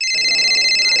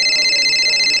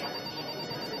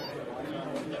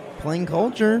Plain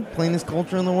culture. Plainest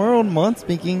culture in the world. Mont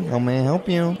speaking. How may I help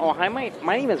you? Oh, hi, my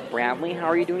name is Bradley. How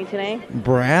are you doing today?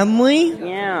 Bradley?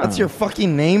 Yeah. That's your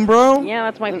fucking name, bro? Yeah,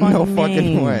 that's my fucking No name.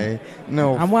 fucking way.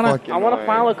 No I wanna fucking way.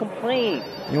 file a complaint.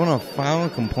 You want to file a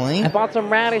complaint? I bought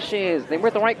some radishes. They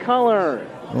weren't the right color.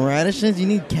 Radishes? You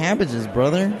need cabbages,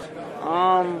 brother.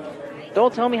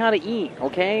 Don't tell me how to eat,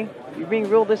 okay? You're being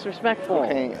real disrespectful.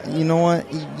 Okay, you know what?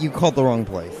 You called the wrong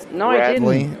place. No,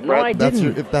 Bradley. I didn't. No, I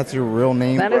didn't. If that's your real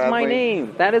name, That Bradley. is my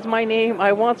name. That is my name.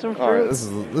 I want some fruit.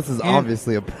 This is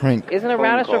obviously a prank. Isn't a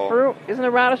radish a fruit? Isn't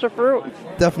a radish a fruit?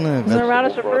 Definitely a Isn't a vegetable.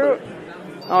 radish a fruit?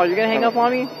 Oh, you're gonna hang up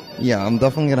on me? Yeah, I'm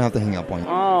definitely gonna have to hang up on you.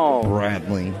 Oh.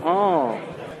 Bradley. Oh.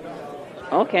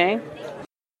 Okay.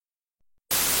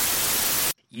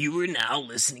 You are now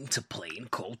listening to Plain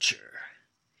Culture.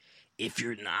 If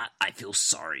you're not, I feel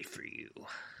sorry for you.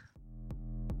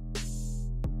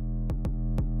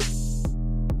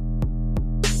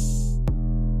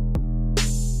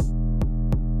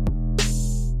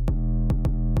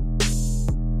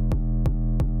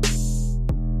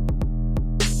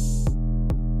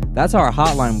 That's how our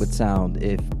hotline would sound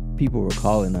if people were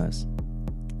calling us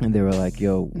and they were like,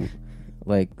 yo,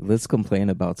 like, let's complain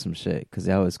about some shit, because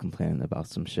they always complaining about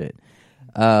some shit.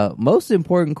 Most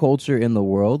important culture in the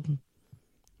world,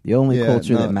 the only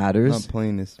culture that matters. Not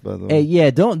plainest, by the way. Hey, yeah,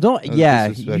 don't do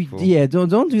that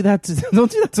to don't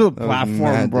do that to the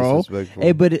platform, bro.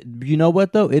 Hey, but you know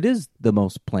what though? It is the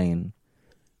most plain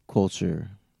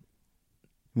culture.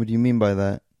 What do you mean by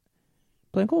that?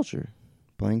 Plain culture.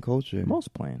 Plain culture.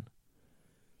 Most plain.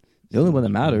 The only one that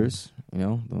matters, you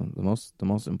know, the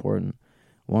most important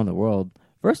one in the world.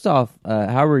 First off,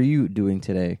 how are you doing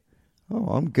today? Oh,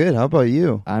 I'm good. How about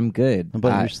you? I'm good. How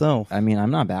about yourself? I mean,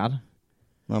 I'm not bad.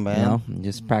 Not bad. You know, I'm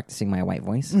just practicing my white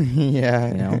voice. Yeah.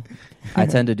 You know, I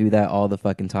tend to do that all the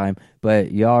fucking time.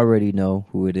 But you already know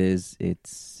who it is.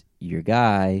 It's your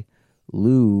guy,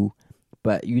 Lou.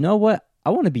 But you know what? I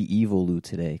want to be evil Lou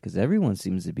today because everyone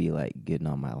seems to be like getting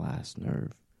on my last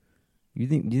nerve. Do you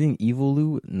think evil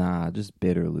Lou? Nah, just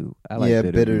bitter Lou. I like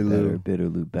bitter Lou. Bitter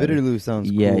Lou better. Bitter Lou sounds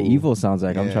cool. Yeah, evil sounds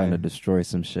like I'm trying to Yeah. destroy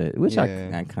some shit, which I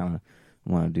kind of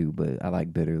want to do. But I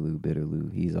like bitter Lou. Bitter Lou.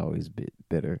 He's always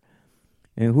bitter.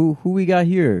 And who we got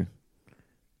here?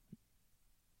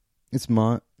 It's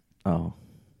Mont. Oh,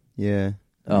 yeah.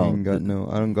 Oh, I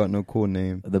don't got no cool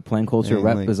name. the plain culture Ain't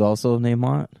rep like- is also named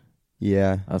Mont.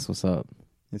 Yeah. That's what's up.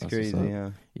 It's That's crazy, what's up. yeah.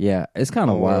 Yeah, it's kind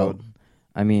of Small wild. world.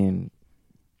 I mean,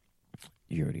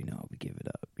 you already know we give it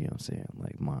up. You know what I'm saying?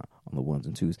 Like Mont on the ones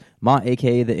and twos. Mont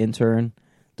AKA The Intern.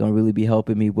 Don't really be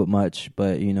helping me with much,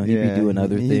 but you know he be doing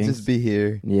other he things. just be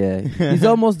here. Yeah, he's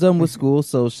almost done with school,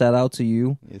 so shout out to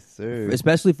you. Yes, sir.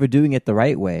 Especially for doing it the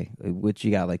right way. Which you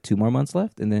got like 2 more months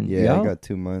left, and then you Yeah, I out? got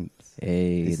 2 months.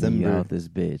 Hey, then you December. out this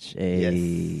bitch.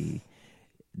 Hey, Yes.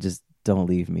 just don't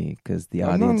leave me because the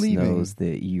I'm not audience leaving. knows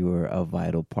that you are a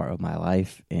vital part of my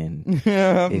life, and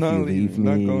Yeah, I'm if not you leave leaving.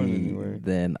 me, Not going anywhere.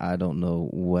 then I don't know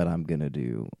what I'm gonna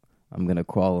do. I'm gonna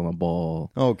crawl on a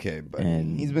ball. Okay, but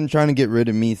And- he's been trying to get rid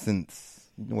of me since,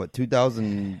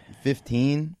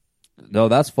 2015? No,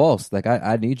 that's false. Like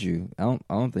I need you. I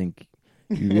don't think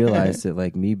you realize that.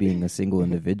 Like me being a single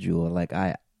individual, like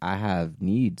I have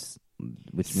needs,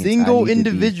 which means Single I need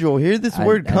individual. Here this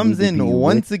word I comes need to in be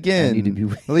once with- again. I need to be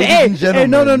with- Ladies Hey, and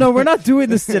gentlemen. Hey, no, we're not doing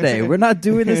this today. We're not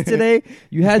doing this today.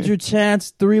 You had your chance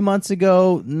 3 months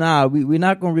ago. Nah, we're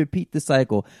not going to repeat the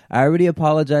cycle. I already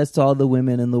apologized to all the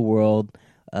women in the world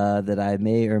that I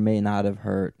may or may not have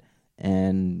hurt,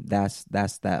 and that's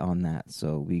that on that.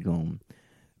 So we gonna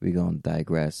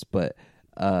digress. But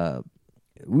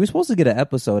we were supposed to get an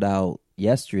episode out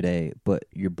yesterday, but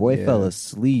your boy fell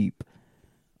asleep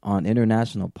on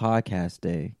International Podcast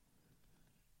Day.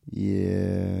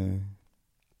 Yeah.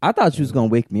 I thought you was gonna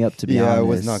wake me up. To be honest, I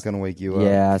was not gonna wake you up.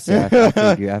 Yeah, so I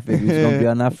figured you was gonna be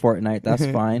on that Fortnite. That's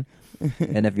fine.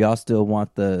 And if y'all still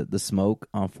want the smoke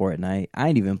on Fortnite, I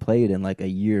ain't even played in like a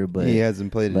year, but He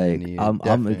hasn't played it like in a year. I'm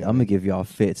definitely. gonna give y'all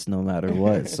fits no matter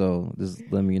what. So just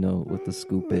let me know what the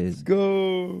scoop is. Let's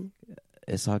go.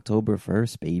 It's October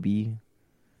 1st, baby.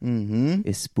 Mm-hmm.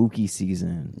 It's spooky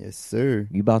season. Yes, sir.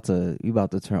 You about to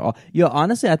turn off. Yo,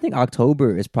 honestly, I think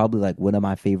October is probably like one of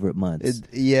my favorite months.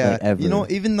 Yeah. like, ever. You know,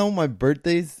 even though my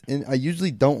birthday's, and I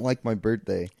usually don't like my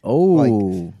birthday. Oh,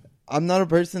 Like, I'm not a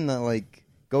person that like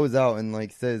goes out and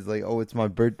like says like, oh, it's my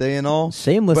birthday and all.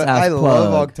 shameless But ass I plug.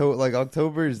 love October. Like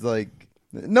October is like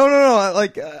No.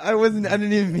 Like I wasn't. I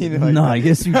didn't even mean it. Like No, that.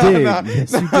 yes you No, did. no,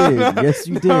 Yes you no, did. no. Yes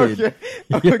you No, did. okay.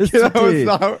 Yes, Okay, you that was did.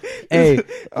 not. Hey,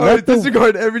 let the-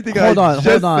 disregard everything Hold I on, just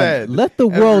hold on. said. Let the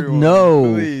world Everyone,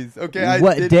 know please. Okay, I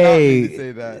what did day. not mean to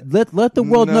say that. Let the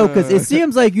world know, because No. it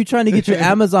seems like you're trying to get your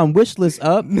Amazon wish list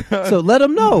up. So let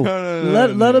them know.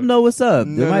 Let them know what's up.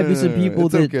 There might be some people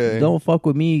It's that okay. don't fuck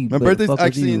with me. My but birthday's fuck with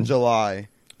actually you. in July.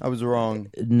 I was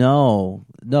wrong. No,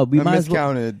 we I might as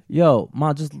well. miscounted. Yo,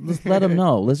 Ma, just let's let them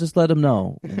know. Let's just let them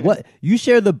know. What you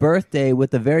share the birthday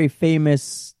with a very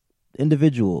famous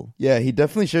individual. Yeah, he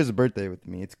definitely shares a birthday with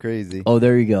me. It's crazy. Oh,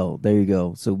 there you go. There you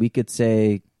go. So we could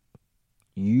say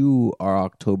you are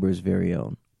October's very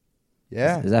own.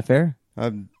 Yeah. Is that fair?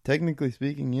 Technically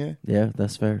speaking, yeah. Yeah,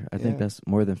 that's fair. I think Yeah. that's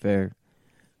more than fair.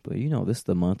 But you know, this is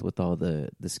the month with all the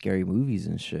scary movies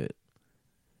and shit.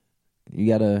 You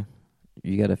got a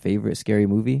favorite scary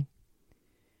movie?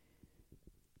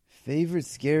 Favorite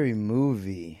scary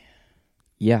movie?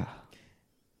 Yeah.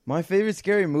 My favorite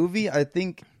scary movie, I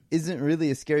think, isn't really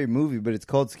a scary movie, but it's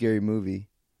called Scary Movie.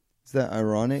 Is that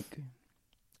ironic?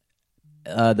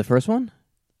 The first one?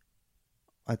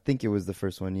 I think it was the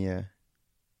first one, yeah.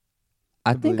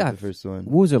 I believe think the first one.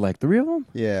 What was there, like 3 of them?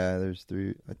 Yeah, there's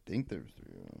 3. I think there's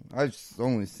 3 of them. I've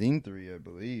only seen 3, I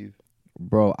believe.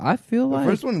 Bro, I feel The like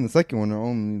first one and the second one are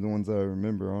only the ones that I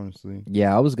remember, honestly.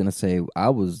 Yeah, I was gonna say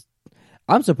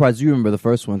I'm surprised you remember the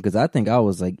first one, because I think I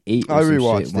was like 8 or I some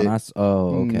rewatched shit when it.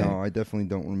 Oh, okay. No, I definitely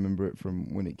don't remember it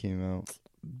from when it came out.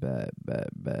 Bad.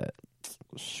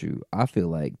 Shoot, I feel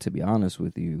like, to be honest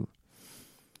with you,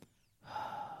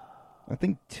 I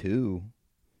think 2.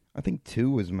 I think 2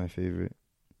 was my favorite.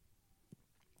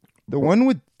 The one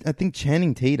with, I think,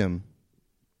 Channing Tatum.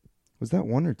 Was that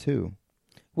 1 or 2?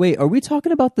 wait, are we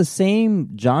talking about the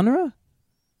same genre?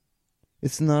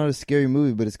 It's not a scary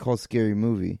movie, but it's called Scary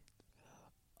Movie.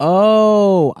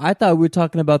 Oh, I thought we were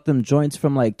talking about them joints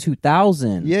from like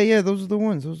 2000. Yeah, those are the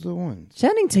ones.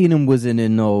 Channing Tatum wasn't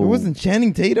in no. It wasn't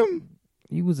Channing Tatum?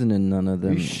 He wasn't in none of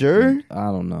them. You sure? I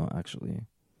don't know, actually.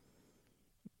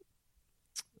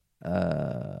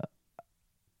 I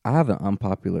have an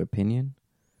unpopular opinion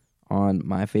on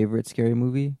my favorite scary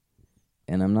movie,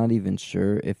 and I'm not even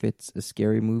sure if it's a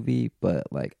scary movie,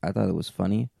 but like I thought it was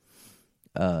funny.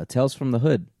 Tales from the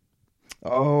Hood.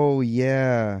 Oh,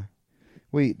 yeah.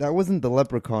 Wait, that wasn't the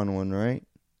Leprechaun one, right?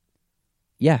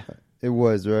 Yeah. It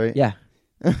was, right? Yeah.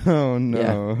 Oh,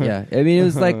 no. Yeah. I mean, it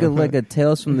was like a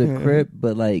Tales from the Crypt,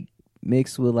 but like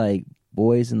mixed with like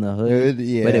Boys in the Hood.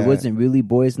 Yeah. But it wasn't really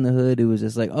Boys in the Hood. It was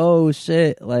just like, oh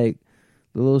shit, like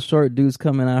the little short dude's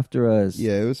coming after us.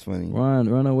 Yeah, it was funny. Run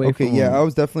away from Okay, yeah, him. I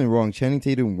was definitely wrong. Channing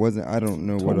Tatum wasn't, I don't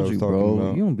know what I was talking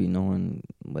about. You don't be knowing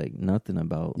like nothing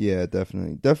about. Yeah,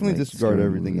 definitely. Definitely like, disregard scary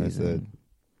everything I movies said.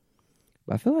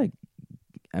 But I feel like,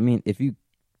 I mean, if you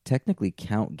technically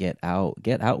count Get Out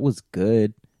was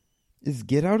good. Is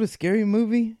Get Out a scary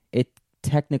movie? It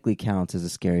technically counts as a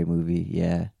scary movie,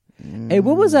 yeah. Hey,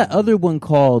 what was that other one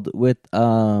called with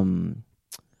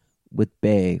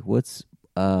Bay? What's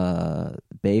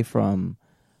Bay from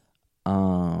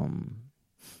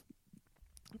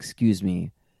excuse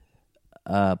me.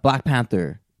 Black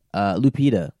Panther.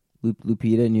 Lupita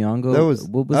Nyong'o. That was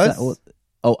what was Us? that?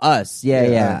 Oh, Us. Yeah.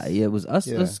 Us. Yeah, it was Us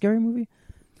Yeah. a scary movie?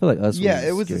 I feel like Us Yeah, was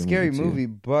it was a scary too. movie,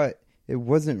 but it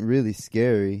wasn't really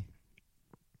scary.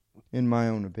 In my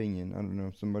own opinion. I don't know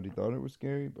if somebody thought it was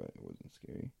scary, but it wasn't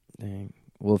scary. Dang.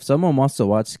 Well, if someone wants to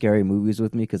watch scary movies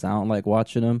with me, because I don't like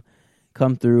watching them,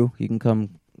 come through. You can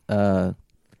come. I'll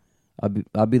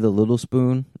be the little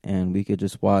spoon, and we could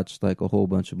just watch like a whole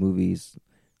bunch of movies.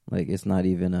 Like it's not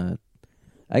even a.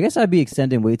 I guess I'd be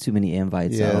extending way too many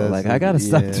invites out. Like I gotta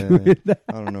stop doing that.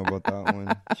 I don't know about that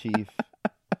one, Chief.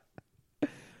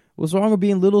 What's wrong with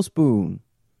being little spoon?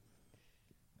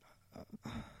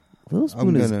 Little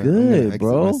Spoon is I'm good, gonna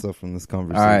bro. exit myself from this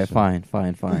conversation. All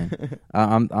right, fine.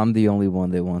 I'm the only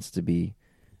one that wants to be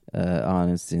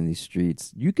honest in these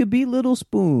streets. You could be Little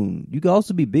Spoon. You could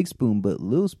also be Big Spoon, but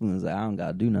Little Spoon is like, I don't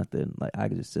gotta do nothing. Like I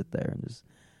could just sit there and just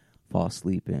fall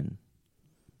asleep, and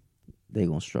they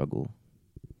gonna struggle.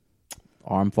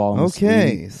 Arm falling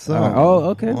Okay, asleep. so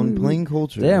okay. on plain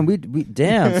culture. Damn, we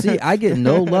damn. See, I get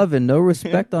no love and no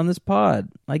respect on this pod.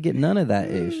 I get none of that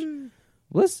ish.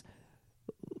 What's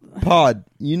Pod,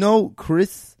 you know,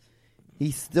 Chris, he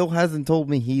still hasn't told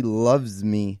me he loves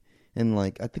me in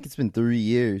like, I think it's been 3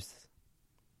 years.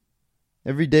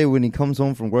 Every day when he comes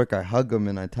home from work, I hug him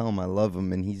and I tell him I love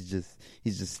him, and he's just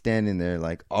standing there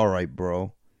like, all right,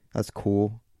 bro, that's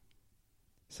cool.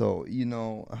 So, you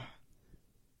know,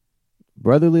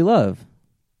 brotherly love?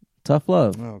 Tough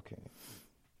love.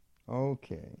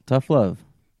 okay. Tough love.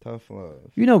 Tough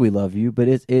love. You know we love you, but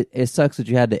it sucks that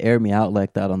you had to air me out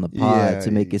like that on the pod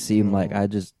to make it seem like I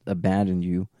just abandoned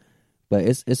you. But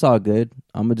it's all good.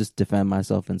 I'm gonna just defend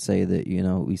myself and say that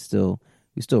we still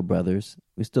brothers.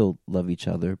 We still love each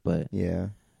other. But yeah,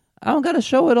 I don't gotta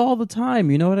show it all the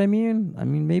time. You know what I mean? I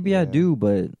mean maybe I do,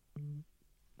 but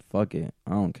fuck it.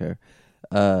 I don't care.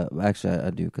 Actually, I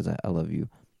do because I love you.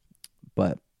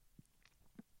 But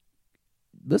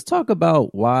let's talk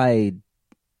about why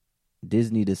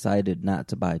Disney decided not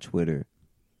to buy Twitter.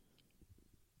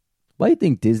 Why do you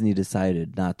think Disney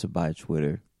decided not to buy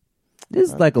Twitter?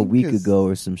 This is like a week ago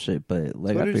or some shit, but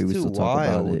like I figured we still talk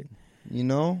about it. You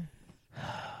know?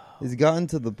 It's gotten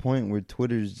to the point where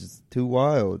Twitter's just too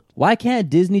wild. Why can't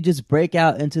Disney just break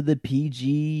out into the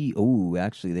PG? Oh,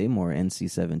 actually, they more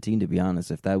NC-17 to be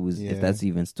honest. If that's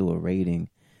even still a rating,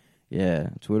 yeah.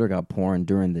 Twitter got porn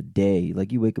during the day.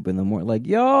 Like you wake up in the morning, like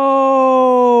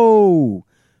yo,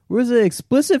 where's the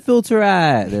explicit filter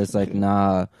at? It's like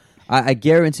nah. I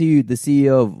guarantee you, the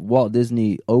CEO of Walt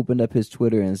Disney opened up his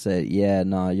Twitter and said, "Yeah,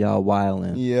 nah, y'all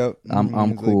wildin'. Yep,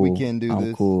 I'm cool. Like, we can't do this.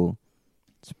 I'm cool."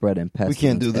 Spreading pestilence. We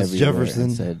can't do this, Jefferson.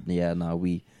 And said, "Yeah, nah,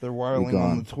 they're wilding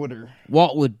on the Twitter.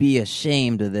 Walt would be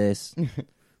ashamed of this." And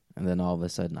then all of a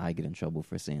sudden, I get in trouble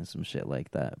for saying some shit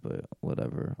like that. But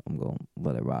whatever, I'm gonna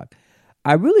let it rock.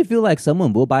 I really feel like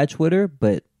someone will buy Twitter,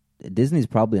 but Disney's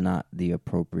probably not the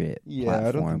appropriate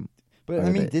platform. I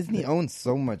mean, Disney owns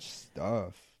so much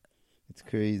stuff. It's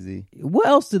crazy. What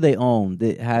else do they own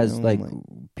that has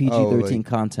PG-13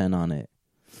 content on it?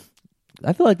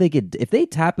 I feel like they could, if they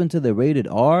tap into the rated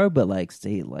R, but like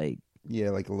stay like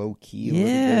like low key.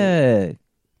 Yeah,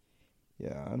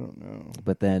 I don't know.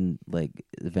 But then like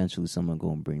eventually someone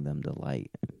go and bring them to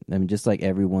light. I mean, just like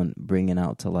everyone bringing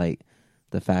out to light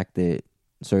the fact that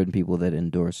certain people that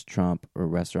endorse Trump or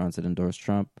restaurants that endorse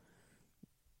Trump,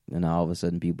 and now all of a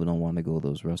sudden people don't want to go to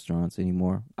those restaurants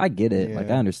anymore. I get it.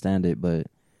 Like I understand it, but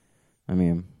I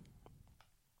mean,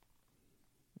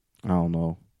 I don't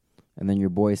know. And then your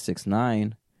boy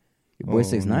 6ix9ine,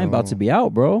 about to be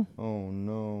out, bro. Oh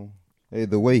no! Hey,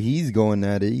 the way he's going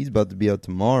at it, he's about to be out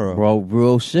tomorrow, bro.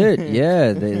 Real shit.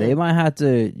 Yeah, they might have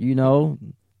to,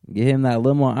 get him that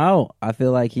limo out. I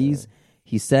feel like he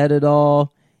said it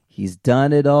all. He's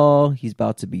done it all. He's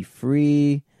about to be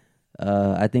free.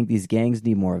 I think these gangs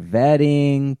need more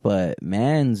vetting, but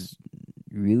man's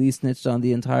really snitched on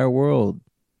the entire world.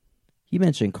 He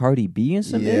mentioned Cardi B and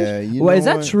some bitch. Wait, is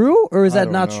that true or is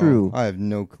that not true? I have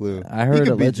no clue. I heard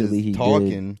allegedly he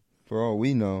talking did. For all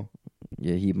we know.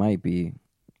 Yeah, he might be.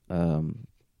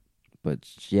 But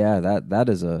yeah, that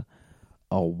is a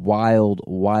wild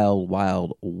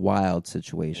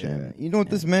situation. Yeah. You know what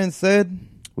this man said?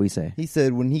 What he say? He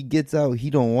said when he gets out, he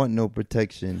don't want no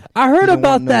protection. I heard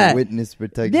about that. No witness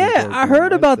protection. Yeah, I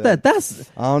heard about that.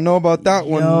 I don't know about that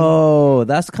one. Yo,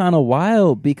 that's kind of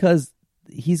wild because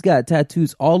he's got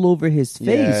tattoos all over his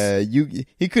face. Yeah,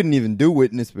 he couldn't even do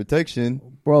witness protection.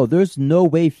 Bro, there's no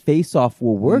way Face Off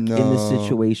will work in this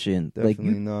situation.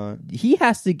 Definitely not. He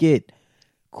has to get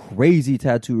crazy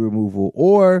tattoo removal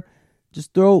or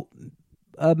just throw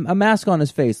a mask on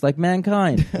his face like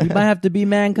Mankind. He might have to be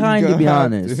Mankind, to be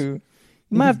honest. He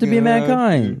might have to be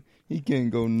Mankind. He can't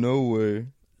go nowhere.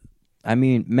 I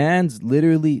mean, man's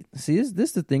literally... See, this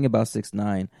is the thing about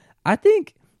 6ix9ine. I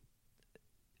think...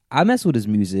 I mess with his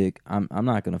music. I'm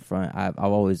not going to front. I've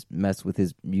always messed with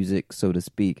his music, so to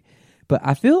speak. But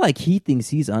I feel like he thinks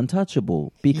he's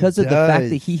untouchable because of the fact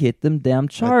that he hit them damn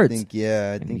charts.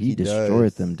 I think he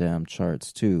destroyed them damn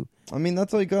charts, too. I mean,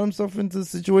 that's how he got himself into the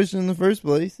situation in the first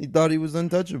place. He thought he was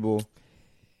untouchable.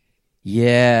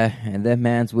 Yeah, and that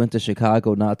man's went to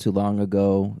Chicago not too long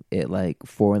ago at like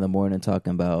 4 a.m.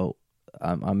 talking about,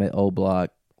 I'm at O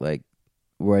Block, like,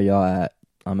 where y'all at?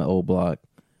 I'm at O Block.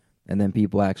 And then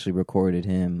people actually recorded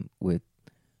him with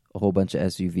a whole bunch of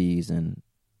SUVs and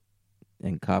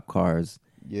cop cars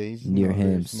near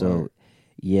him. So,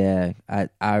 yeah,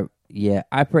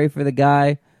 I pray for the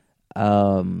guy.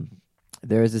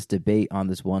 There is this debate on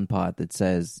this one pod that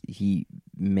says he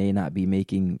may not be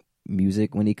making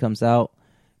music when he comes out,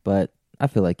 but I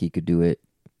feel like he could do it.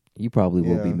 He probably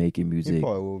will be making music. He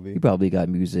probably will be. He probably got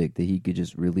music that he could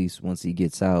just release once he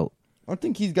gets out. I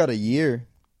think he's got a year.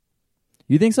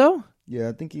 You think so? Yeah,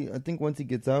 I think once he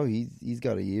gets out, he's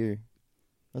got a year.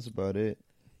 That's about it.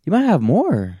 You might have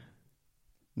more.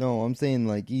 No, I'm saying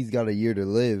like he's got a year to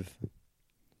live.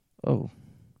 Oh.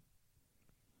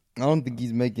 I don't think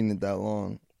he's making it that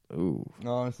long. Ooh. I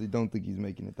honestly don't think he's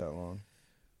making it that long.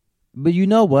 But you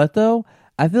know what, though?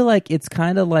 I feel like it's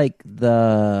kind of like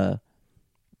the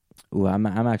Ooh, I'm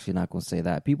actually not going to say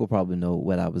that. People probably know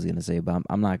what I was going to say, but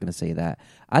I'm not going to say that.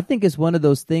 I think it's one of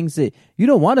those things that you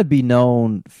don't want to be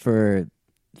known for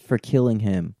killing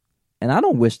him. And I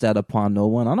don't wish that upon no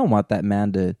one. I don't want that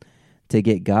man to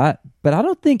get got. But I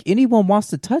don't think anyone wants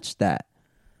to touch that.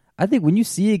 I think when you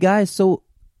see a guy so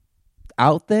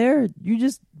out there, you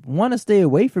just want to stay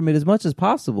away from it as much as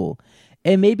possible.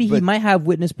 And maybe he might have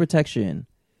witness protection.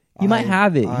 He might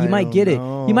have it. He might get it.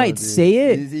 He might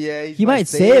say it. He might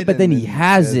say it, but then he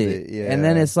has it. Yeah. And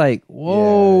then it's like,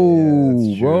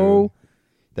 whoa, bro.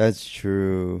 That's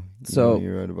true. So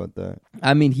you're right about that.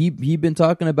 I mean, he been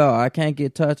talking about, I can't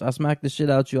get touched. I smack the shit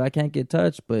out you. I can't get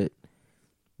touched. But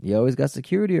he always got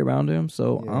security around him.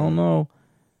 So I don't know.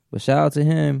 But shout out to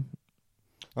him.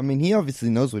 I mean, he obviously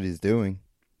knows what he's doing.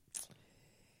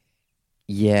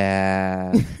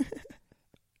 Yeah.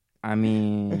 I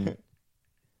mean...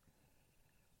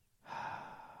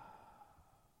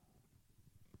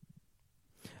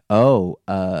 Oh,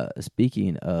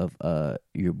 speaking of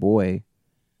your boy,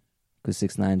 because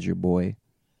 6ix9ine's your boy.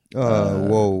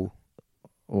 Whoa.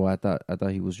 Well, I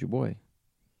thought he was your boy.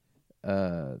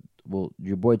 Well,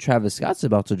 your boy Travis Scott's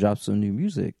about to drop some new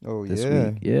music. This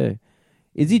week. Yeah.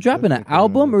 Is he dropping an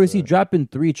album or is he dropping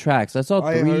 3 tracks? I saw 3.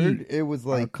 I heard it was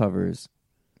like covers.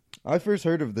 I first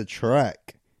heard of the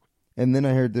track, and then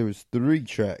I heard there was 3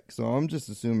 tracks. So I'm just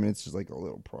assuming it's just like a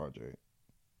little project.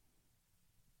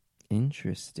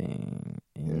 Interesting.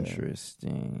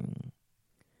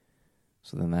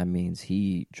 So then that means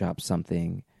he dropped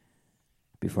something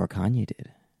before Kanye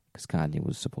did, because Kanye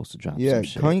was supposed to drop some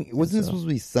shit. Kanye, wasn't it supposed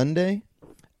to be Sunday?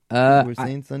 We're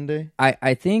saying Sunday?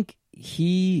 I think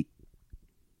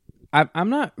I'm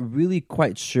not really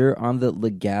quite sure on the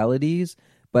legalities,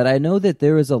 but I know that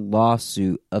there is a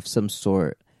lawsuit of some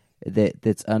sort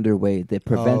that's underway that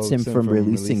prevents him from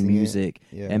releasing music.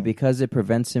 Yeah. And because it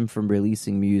prevents him from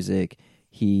releasing music,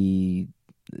 he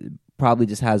probably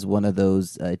just has one of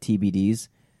those TBDs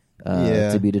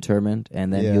to be determined,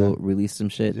 and then he'll release some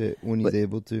shit when he's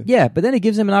able to. Yeah, but then it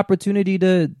gives him an opportunity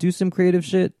to do some creative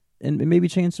shit and maybe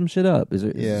change some shit up. Is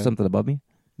there something above me?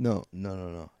 No.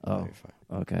 Oh, you're fine.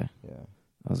 Okay. Yeah.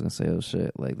 I was gonna say, oh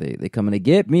shit, like they coming to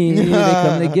get me. They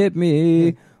coming to get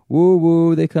me. Woo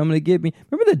woo, they coming to get me.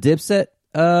 Remember the Dipset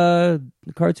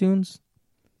cartoons?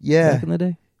 Yeah. Back in the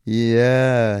day?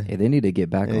 Yeah. Hey, they need to get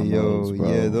back on those, bro.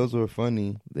 Yeah, those were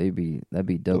funny. That'd be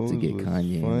dope to get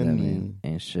Kanye in them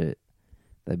and shit.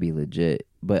 That'd be legit.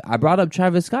 But I brought up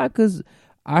Travis Scott because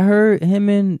I heard him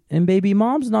and Baby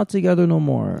Mom's not together no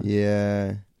more.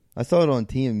 Yeah. I saw it on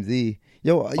TMZ.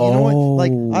 Yo, you know what?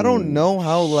 Like, I don't know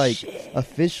how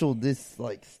official this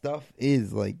stuff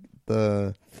is, like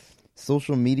the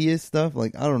social media stuff.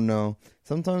 Like, I don't know.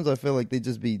 Sometimes I feel like they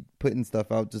just be putting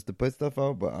stuff out just to put stuff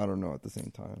out, but I don't know at the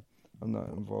same time. I'm not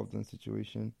involved in the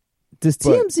situation. Does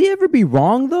TMZ ever be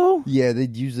wrong though? Yeah, they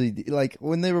usually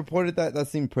when they reported that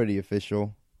seemed pretty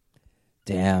official.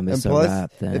 Damn, it's and plus, a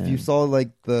wrap then. If you saw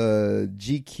the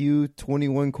GQ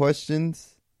 21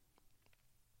 questions.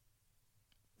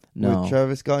 No. With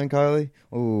Travis Scott and Kylie?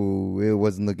 Oh, it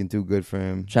wasn't looking too good for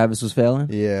him. Travis was failing?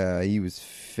 Yeah, he was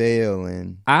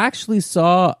failing. I actually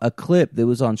saw a clip that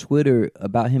was on Twitter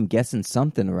about him guessing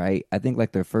something right. I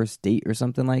think their first date or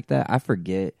something like that. I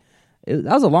forget. That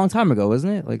was a long time ago,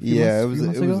 wasn't it? It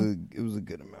was a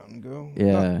good amount ago.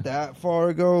 Yeah. Not that far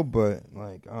ago, but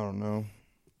I don't know.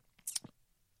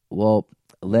 Well,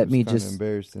 let me just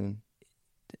embarrassing.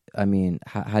 I mean,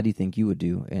 how do you think you would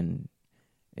do in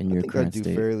your current state? I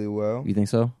do fairly well. You think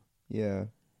so? Yeah.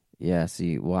 Yeah,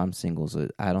 see, well, I'm single, so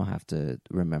I don't have to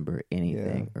remember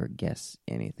anything or guess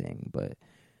anything, but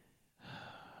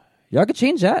y'all could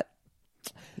change that.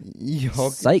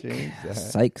 Psych.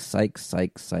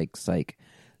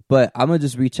 But I'm going to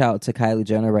just reach out to Kylie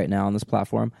Jenner right now on this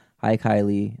platform. Hi,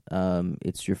 Kylie.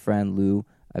 It's your friend, Lou.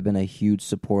 I've been a huge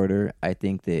supporter. I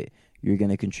think that you're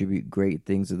going to contribute great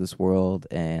things to this world,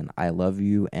 and I love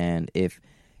you, and if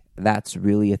that's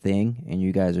really a thing and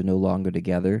you guys are no longer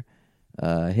together,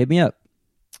 hit me up.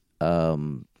 My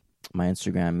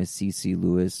Instagram is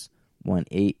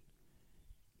cclewis18,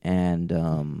 and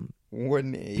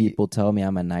 18. people tell me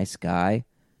I'm a nice guy.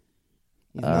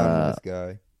 He's not a nice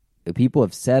guy. People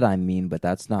have said I'm mean, but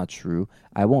that's not true.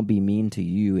 I won't be mean to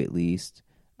you, at least.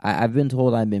 I've been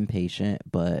told I'm impatient,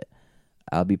 but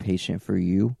I'll be patient for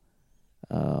you.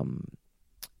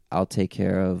 I'll take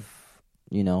care of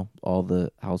all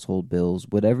the household bills,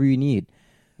 whatever you need.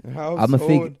 I'm gonna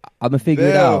figure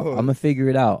it out. I'm gonna figure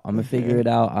it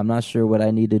out. I'm not sure what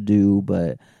I need to do,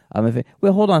 but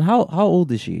wait, hold on. How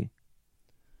old is she?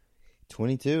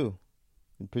 22.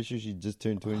 I'm pretty sure she just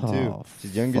turned 22.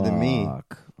 She's younger than me.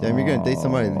 Damn, you're gonna date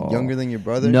somebody younger than your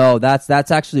brother? No, that's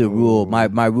actually a rule.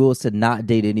 My rule is to not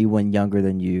date anyone younger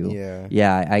than you.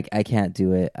 Yeah. I can't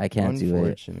do it. I can't do it.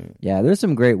 Unfortunate. Yeah, there's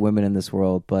some great women in this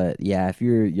world, but yeah, if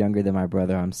you're younger than my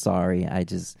brother, I'm sorry. I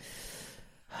just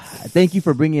thank you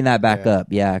for bringing that back up.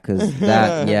 Yeah, because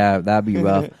that'd be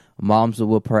rough. Moms will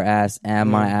whoop her ass and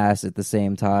my ass at the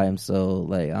same time. So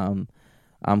like,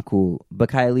 I'm cool. But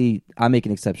Kylie, I make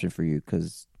an exception for you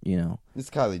because it's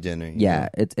Kylie Jenner. Yeah,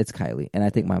 it's Kylie, and I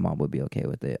think my mom would be okay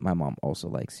with it. My mom also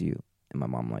likes you, and my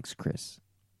mom likes Chris,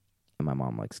 and my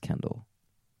mom likes Kendall,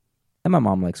 and my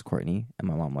mom likes Courtney, and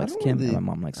my mom likes Kim, and my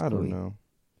mom likes Chloe. I don't know.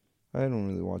 I don't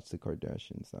really watch the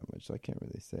Kardashians that much, so I can't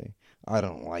really say. I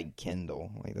don't like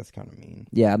Kendall. Like, that's kind of mean.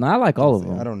 Yeah, no, I like all of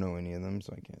them. I don't know any of them,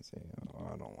 so I can't say,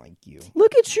 I don't like you.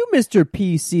 Look at you, Mr.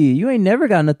 PC. You ain't never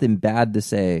got nothing bad to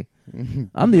say.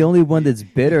 I'm the only one that's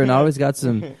bitter and always got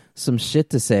some shit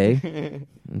to say.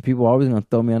 And people are always going to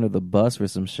throw me under the bus for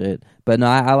some shit. But no,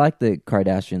 I like the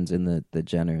Kardashians and the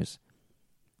Jenners.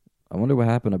 I wonder what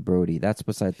happened to Brody. That's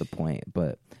beside the point.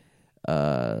 But,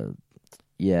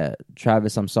 yeah,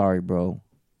 Travis, I'm sorry, bro.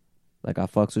 Like, I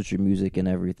fucks with your music and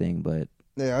everything, but...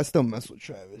 Yeah, I still mess with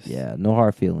Travis. Yeah, no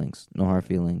hard feelings. No hard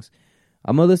feelings.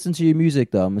 I'm going to listen to your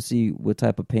music, though. I'm going to see what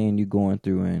type of pain you're going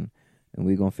through, and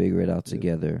we're going to figure it out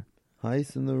together.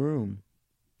 Heist in the room.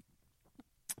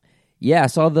 Yeah, I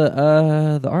saw the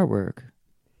artwork.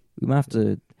 We might have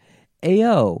to...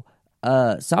 Ayo,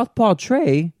 Southpaw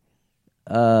Trey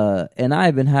and I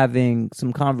have been having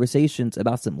some conversations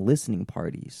about some listening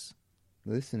parties.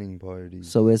 Listening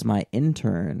parties. So as my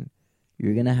intern,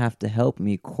 you're going to have to help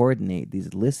me coordinate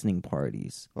these listening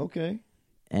parties. Okay.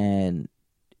 And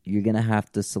you're going to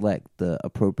have to select the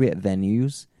appropriate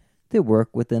venues that work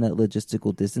within a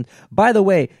logistical distance. By the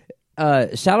way,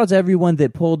 shout out to everyone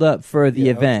that pulled up for the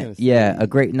event. Yeah, a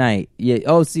great night. Yeah.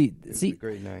 Oh, see, a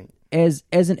great night. As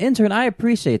an intern, I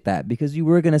appreciate that because you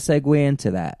were going to segue into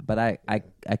that, but I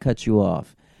cut you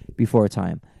off before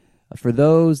time. For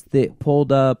those that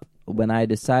pulled up, when I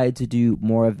decide to do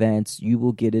more events, you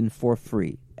will get in for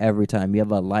free every time. You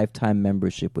have a lifetime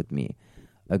membership with me.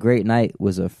 A Great Night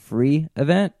was a free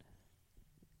event.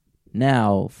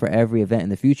 Now, for every event in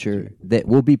the future that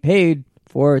will be paid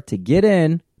for to get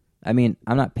in, I mean,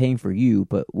 I'm not paying for you,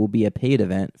 but will be a paid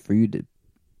event for you to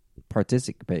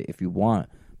participate if you want,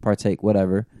 partake,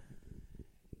 whatever.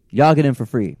 Y'all get in for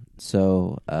free.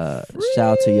 So, shout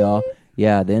out to y'all.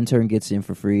 Yeah, the intern gets in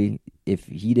for free. If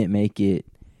he didn't make it,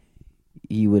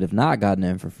 he would have not gotten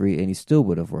in for free, and he still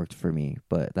would have worked for me.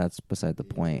 But that's beside the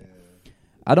point.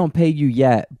 I don't pay you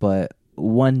yet, but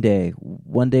one day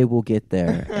we'll get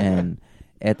there, and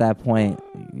at that point,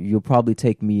 you'll probably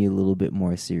take me a little bit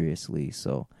more seriously.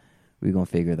 So we're gonna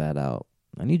figure that out.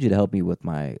 I need you to help me with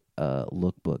my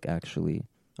lookbook, actually.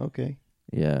 Okay.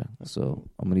 Yeah. So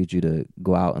I'm gonna need you to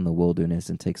go out in the wilderness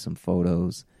and take some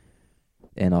photos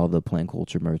and all the Plain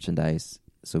Culture merchandise,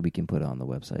 so we can put it on the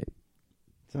website.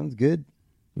 Sounds good.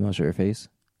 You want to show your face?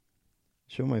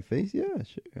 Show my face? Yeah,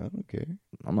 sure. I don't care.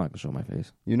 I'm not going to show my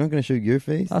face. You're not going to show your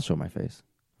face? I'll show my face.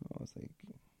 I was like...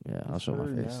 Yeah, I'll show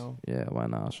my face. Now. Yeah, why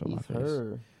not? I'll show my face.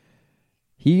 Her.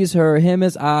 He's her. Him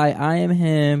is I am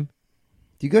him.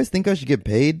 Do you guys think I should get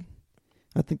paid?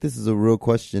 I think this is a real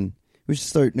question. We should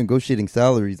start negotiating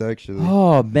salaries, actually.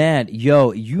 Oh, man.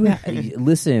 Yo, you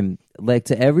listen, like,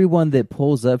 to everyone that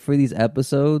pulls up for these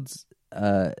episodes...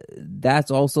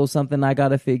 that's also something I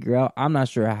gotta figure out. I'm not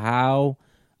sure how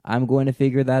I'm going to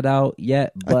figure that out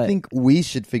yet, but I think we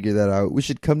should figure that out. We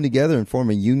should come together and form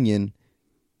a union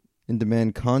and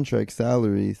demand contract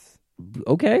salaries.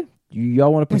 Okay,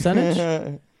 y'all want a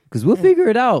percentage? Because we'll figure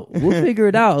it out. We'll figure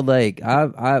it out. Like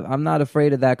I'm not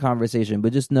afraid of that conversation,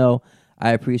 but just know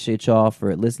I appreciate y'all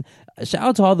for listening. Shout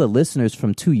out to all the listeners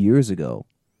from 2 years ago.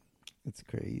 It's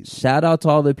crazy. Shout out to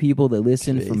all the people that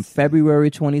listened from February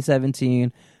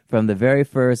 2017, from the very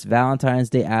first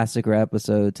Valentine's Day Asaker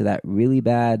episode to that really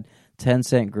bad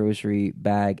 10-cent grocery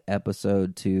bag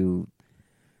episode to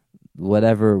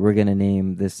whatever we're going to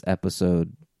name this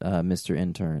episode, Mr.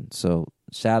 Intern. So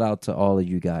shout out to all of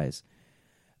you guys.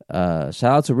 Shout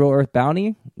out to Real Earth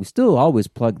Bounty. We still always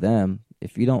plug them.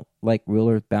 If you don't like Real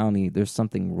Earth Bounty, there's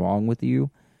something wrong with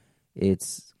you.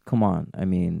 Come on. I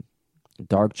mean...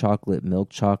 dark chocolate,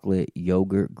 milk chocolate,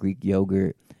 yogurt, Greek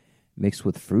yogurt mixed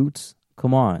with fruits.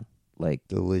 Come on. Like,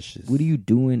 delicious. What are you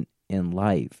doing in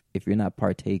life if you're not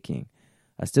partaking?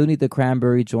 I still need the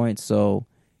cranberry joint, so,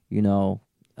 I'm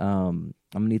going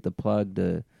to need the plug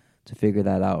to figure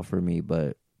that out for me.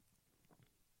 But,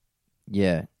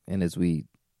 yeah, and as we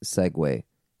segue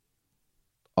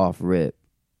off rip,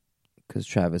 because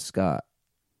Travis Scott,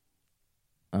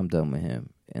 I'm done with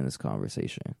him in this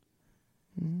conversation.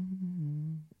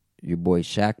 Your boy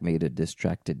Shaq made a diss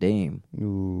track to Dame.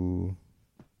 Ooh.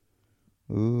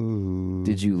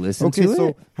 Did you listen to it? Okay, so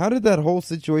it? how did that whole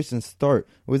situation start?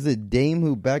 Was it Dame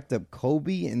who backed up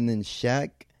Kobe, and then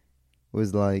Shaq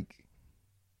was like,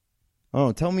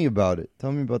 oh, tell me about it.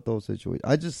 Tell me about the whole situation.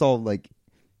 I just saw like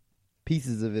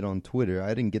pieces of it on Twitter.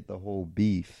 I didn't get the whole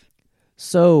beef.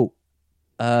 So,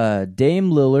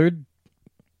 Dame Lillard,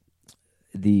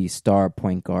 the star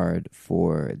point guard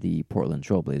for the Portland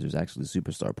Trailblazers, actually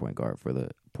superstar point guard for the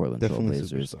Portland Definitely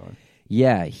Trailblazers. superstar.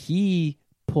 Yeah, he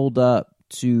pulled up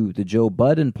to the Joe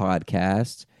Budden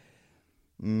podcast,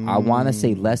 I want to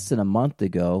say less than a month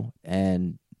ago,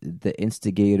 and the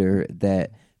instigator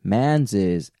that Mans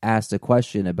is asked a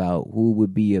question about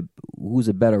who's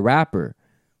a better rapper.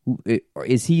 Or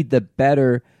is he the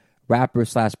better rapper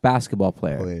 / basketball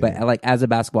player? But like as a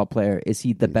basketball player, is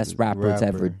he the best rapper to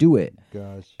ever do it?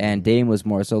 Gosh. And Dame was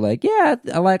more so like, yeah,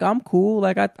 like I'm cool.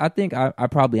 Like I think I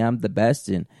probably am the best.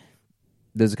 And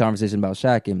there's a conversation about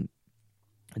Shaq, and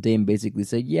Dame basically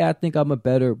said, yeah, I think I'm a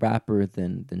better rapper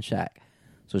than Shaq.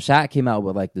 So Shaq came out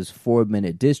with like this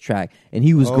 4-minute diss track, and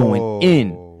he was going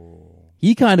in.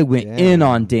 He kind of went in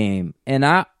on Dame, and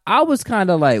I was kind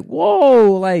of like,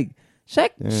 whoa, like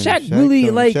Shaq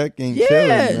really like, Shaq ain't yeah,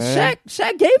 chilling,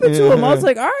 Shaq gave it to him. I was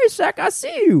like, all right, Shaq, I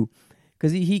see you,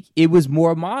 because it was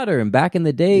more modern back in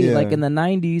the day, like in the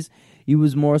 90s. He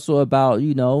was more so about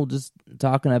just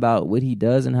talking about what he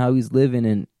does and how he's living,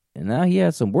 and now he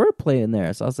had some wordplay in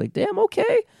there. So I was like, damn,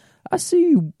 okay, I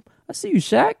see you,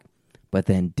 Shaq. But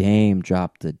then Dame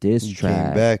dropped the diss track.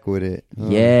 Came back with it.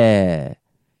 Yeah.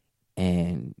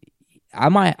 And I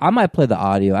might play the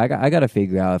audio. I got to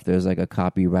figure out if there's like a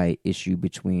copyright issue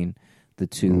between the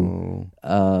two.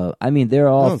 I mean, they're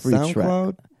all free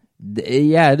tracks.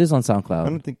 Yeah, it is on SoundCloud. I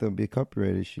don't think there'll be a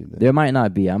copyright issue there. There might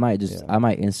not be. I might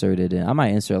insert it in. I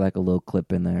might insert like a little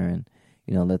clip in there and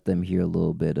let them hear a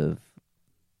little bit of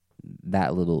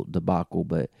that little debacle.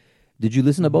 But did you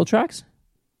listen to both tracks?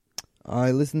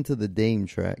 I listened to the Dame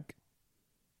track.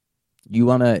 You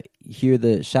want to hear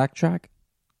the Shaq track?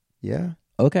 Yeah.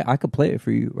 Okay, I could play it for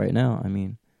you right now. I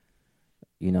mean,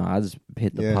 I just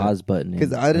hit the pause button.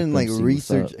 Because I didn't like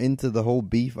research into the whole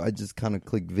beef. I just kind of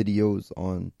clicked videos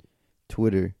on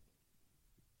Twitter.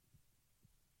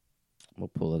 I'm going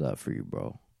to pull it up for you,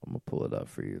 bro. I'm going to pull it up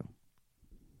for you.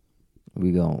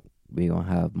 We gonna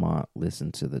have Mont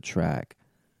listen to the track,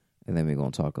 and then we're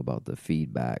going to talk about the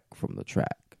feedback from the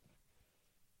track.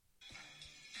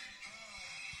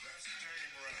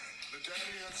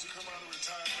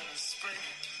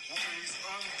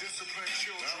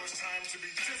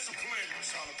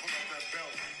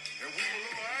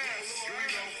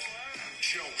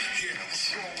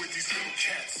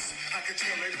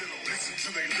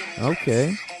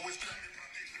 Okay.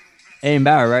 Ain't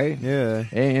bad, right? Yeah.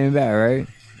 Ain't bad, right?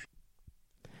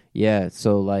 Yeah,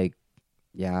 so like,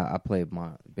 I played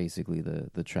basically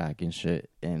the track and shit,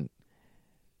 and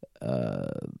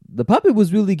the puppet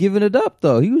was really giving it up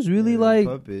though. He was really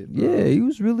he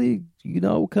was really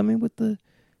coming with the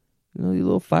the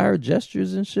little fire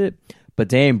gestures and shit. But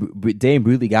Dame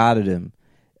really got at him.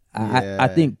 I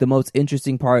think the most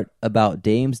interesting part about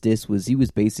Dame's diss was he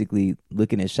was basically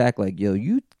looking at Shaq like, yo,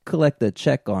 you collect a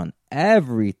check on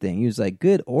everything. He was like,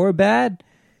 good or bad,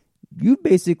 you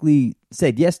basically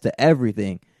said yes to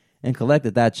everything and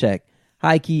collected that check.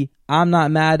 High key, I'm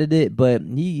not mad at it, but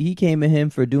he came at him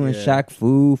for doing Shaq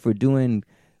Fu, for doing,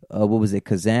 what was it,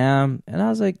 Kazam? And I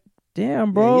was like,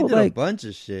 damn, bro. He did a bunch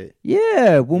of shit.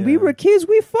 Yeah, when we were kids,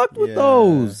 we fucked with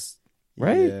those.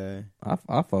 Right? Yeah.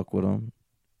 I fuck with them.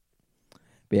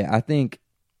 But yeah, I think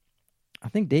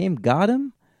Dame got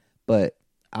him, but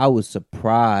I was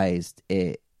surprised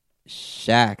at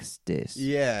Shaq's diss.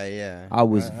 Yeah. I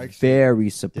was very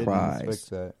surprised. Didn't expect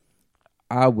that.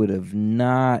 I would have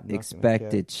not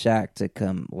expected Shaq to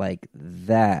come like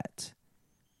that.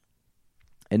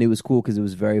 And it was cool because it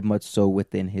was very much so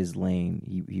within his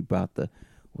lane. He brought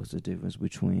what's the difference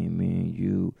between me and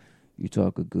you? You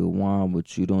talk a good one,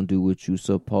 but you don't do what you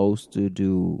supposed to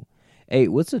do. Hey,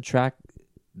 what's a track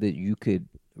that you could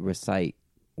recite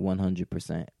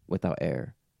 100% without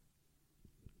error?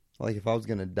 Like if I was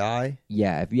gonna die?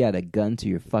 Yeah, if you had a gun to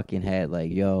your fucking head,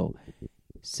 like, yo,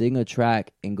 sing a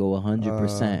track and go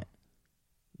 100%.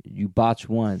 You botch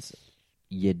once,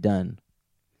 you're done.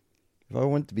 If I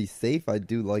want to be safe, I'd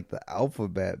do like the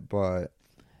alphabet, but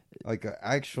like an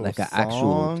actual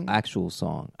song? actual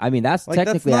song. I mean, that's like,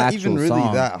 technically that's not actual even really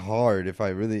song. that hard.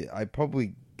 I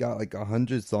probably got like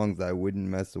 100 songs that I wouldn't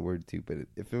mess a word to, but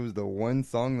if it was the one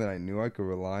song that I knew I could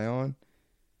rely on,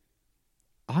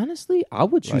 honestly, I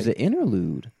would choose an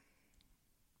interlude.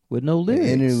 with no lyrics.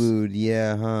 The interlude,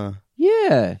 yeah, huh?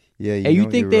 Yeah. Yeah, And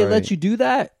you think they right. let you do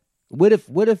that? What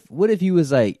if he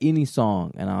was like any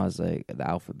song and I was like the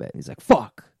alphabet? He's like,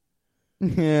 fuck.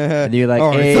 Yeah. And you're like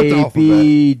right, A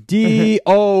B D.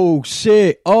 Oh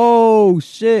shit! Oh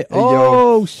shit!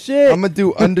 Oh shit! I'm gonna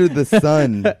do Under the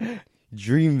Sun,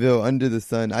 Dreamville, Under the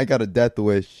Sun. I got a death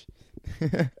wish.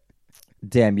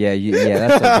 Damn, yeah,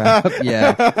 that's a wrap.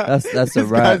 Yeah, that's a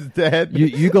wrap. Guy's dead.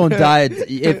 You gonna die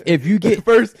if you get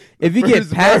if you get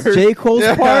past verse. J. Cole's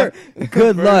part.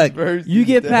 Good luck. Verse You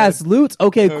get dead. past Lutz.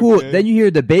 Okay, cool. Okay. Then you hear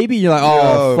the baby. You're like,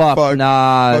 oh Yo, fuck,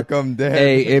 nah. Fuck, I'm dead.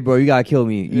 Hey, bro, you gotta kill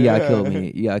me. You gotta Yeah. kill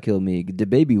me. You gotta kill me. The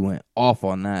baby went off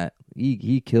on that.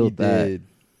 He killed that. Did.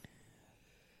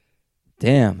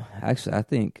 Damn. Actually, I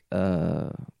think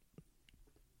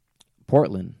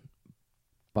Portland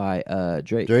by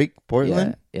Drake. Drake,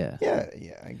 Portland. Yeah. Yeah.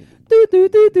 I get it. Do, do,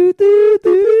 do, do, do,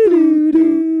 do, do,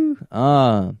 do.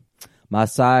 My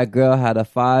side girl had a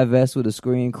 5S with a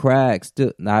screen crack.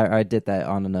 Still, I did that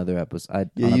on another episode.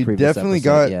 Yeah, you definitely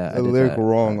got a lyric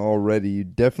wrong already. You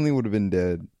definitely would have been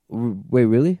dead. Wait,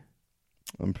 really?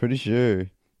 I'm pretty sure.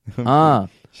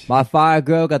 My fire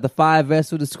girl got the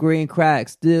 5S with a screen crack.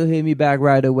 Still hit me back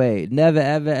right away. Never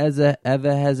ever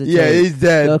hesitate. Yeah, he's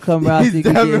dead. They'll come around so He's you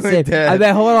can get definitely safe. dead. I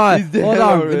bet. Hold on. He's dead Hold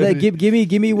on. already. Give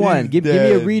me one. He's Give me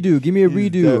a dead. redo. Give me a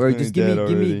He's redo, or just give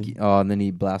definitely me. dead Oh, and then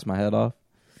he blasts my head off.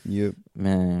 Yep.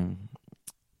 Man.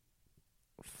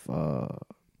 Fuck.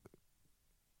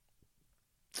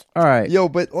 All right. Yo,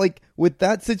 but like with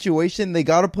that situation, they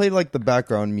gotta play like the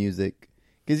background music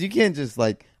because you can't just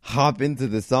like hop into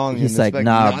the song. He's and like, expect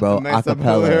nah, not bro, to mess up the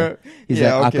acapella. lyric. He's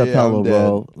Yeah, like okay, acapella, I'm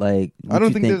bro. Like, I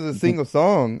don't think there's a single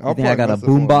song. You think I got a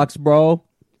probably mess up boombox, bro?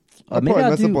 I'll Maybe probably I'll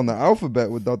mess do. up on the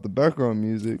alphabet without the background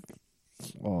music.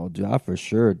 Oh, dude, I for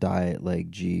sure die at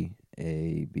like G,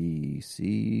 A, B,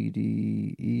 C,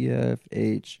 D, E, F,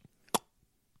 H.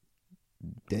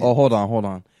 Damn. Oh, hold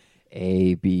on.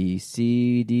 A, B,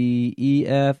 C, D, E,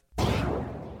 F.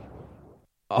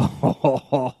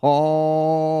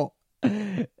 Oh,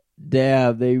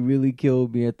 damn, they really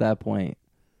killed me at that point.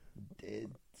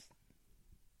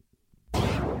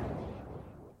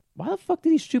 Why the fuck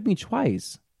did he shoot me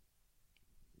twice?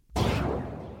 Oh,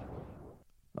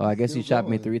 I guess he shot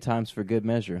me 3 times for good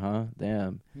measure, huh?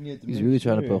 Damn. He's really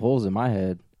trying to put holes in my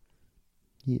head.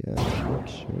 Yeah,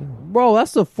 sure. Bro,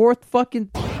 that's the 4th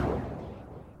fucking...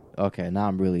 Okay, now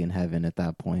I'm really in heaven at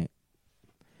that point.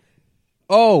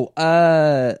 We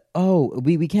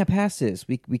can't pass this.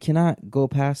 We cannot go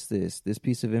past this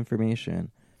piece of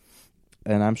information.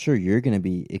 And I'm sure you're going to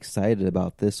be excited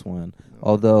about this one.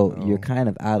 Although you're kind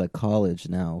of out of college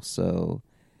now, so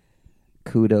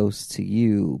kudos to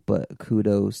you, but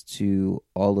kudos to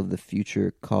all of the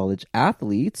future college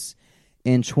athletes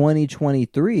in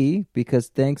 2023, because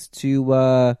thanks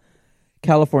to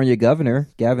California Governor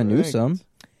Gavin Newsom,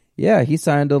 yeah, he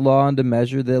signed a law into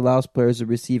measure that allows players to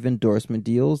receive endorsement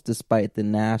deals despite the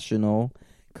National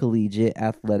Collegiate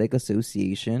Athletic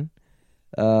Association,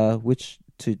 which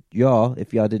to y'all,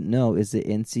 if y'all didn't know, is the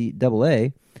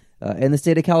NCAA in the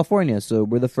state of California. So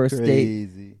we're the first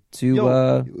state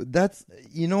to... that's,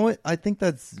 you know what? I think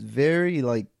that's very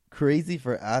like crazy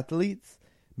for athletes,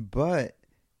 but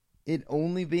it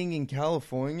only being in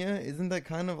California, isn't that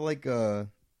kind of like a...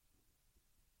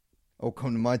 Oh,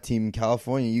 come to my team in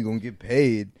California, you gonna get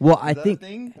paid. Well, I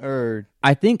think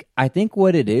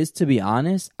what it is, to be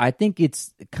honest, I think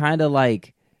it's kind of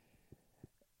like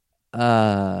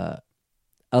allowing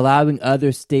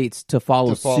other states to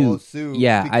follow suit.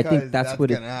 Yeah, I think that's what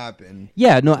gonna happen.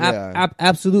 Yeah, no,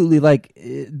 absolutely. Like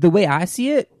the way I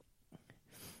see it,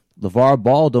 LeVar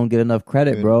Ball don't get enough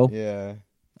credit, bro. Yeah.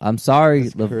 I'm sorry.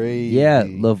 That's crazy. Yeah,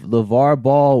 LeVar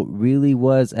Ball really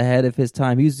was ahead of his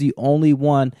time. He's the only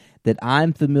one that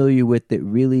I'm familiar with that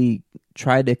really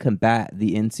tried to combat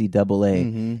the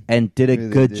NCAA and did a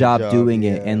good job doing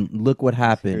it. And look what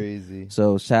happened. Crazy.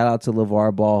 So shout out to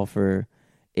LeVar Ball for,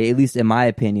 at least in my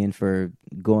opinion, for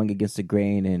going against the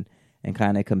grain and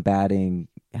kind of combating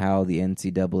how the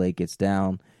NCAA gets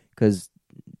down. Because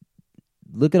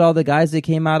look at all the guys that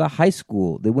came out of high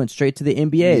school. They went straight to the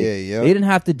NBA. Yeah, They didn't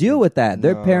have to deal with that.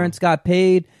 Their parents got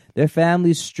paid. Their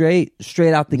families straight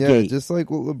out the gate. Just like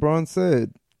what LeBron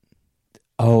said.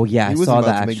 Oh, yeah, I saw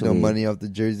that, actually. He wasn't about to make no money off the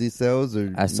jersey sales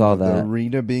or I saw the that.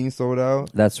 arena being sold out.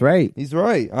 That's right. He's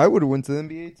right. I would have went to the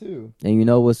NBA too. And you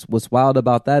know what's wild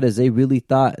about that is they really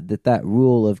thought that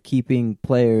rule of keeping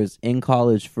players in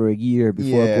college for a year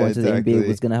before going to the NBA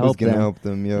was going to help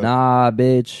them. Yeah. Nah,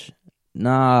 bitch.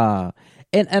 Nah.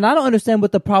 And I don't understand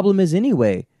what the problem is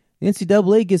anyway. The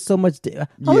NCAA gets so much. How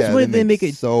much money do they make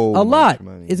it? So a lot. much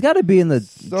money. It's got to be in the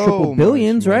So triple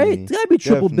billions, much right? money. It's got to be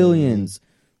triple Definitely. billions.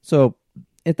 So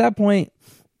at that point,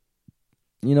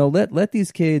 let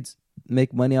these kids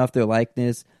make money off their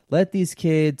likeness. Let these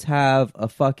kids have a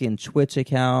fucking Twitch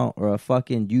account or a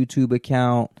fucking YouTube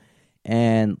account,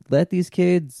 and let these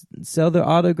kids sell their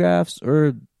autographs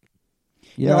or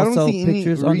I don't sell see any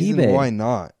pictures on reason eBay. why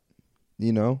not.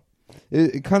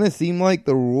 It kind of seemed like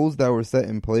the rules that were set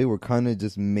in play were kind of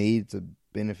just made to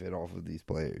benefit off of these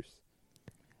players.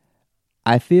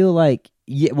 I feel like,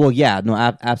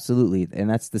 absolutely. And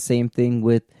that's the same thing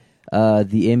with the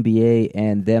NBA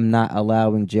and them not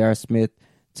allowing J.R. Smith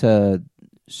to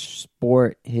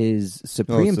sport his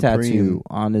Supreme tattoo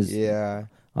on his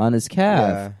calf.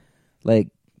 Yeah. Like,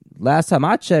 last time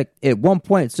I checked, at one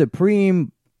point,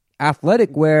 Supreme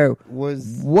athletic wear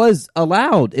was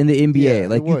allowed in the NBA. Yeah,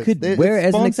 like, you could it's wear it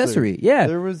as an sponsored. accessory. Yeah.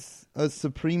 There was a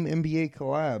Supreme NBA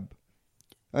collab.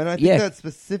 And I think that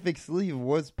specific sleeve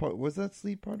was that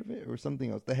sleeve part of it or something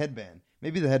else? The headband.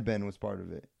 Maybe the headband was part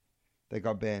of it. That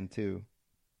got banned too.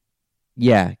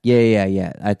 Yeah.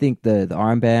 I think the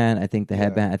armband, I think the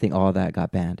headband, I think all that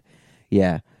got banned.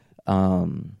 Yeah.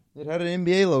 It had an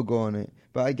NBA logo on it.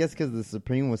 But I guess because the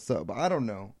Supreme was but I don't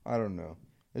know.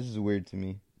 It's just weird to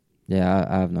me. Yeah,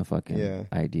 I have no fucking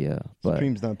idea. But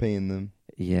Supreme's not paying them.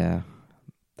 Yeah.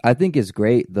 I think it's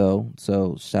great, though.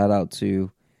 So shout out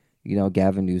to,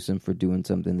 Gavin Newsom for doing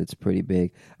something that's pretty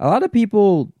big. A lot of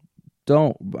people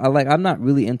I'm not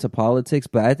really into politics,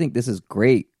 but I think this is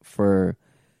great for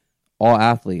all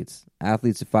athletes.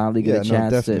 Athletes to finally get a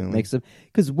chance to make some.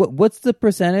 Because what's the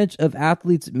percentage of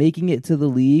athletes making it to the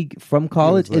league from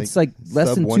college? It's like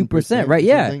less than 2%, right?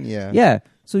 Yeah.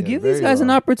 So give these guys an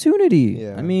opportunity.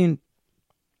 Yeah. I mean,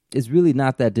 it's really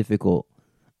not that difficult.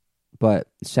 But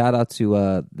shout out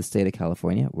to the state of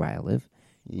California, where I live.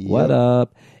 Yep. What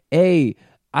up? Hey,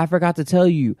 I forgot to tell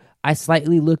you, I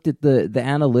slightly looked at the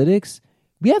analytics.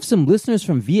 We have some listeners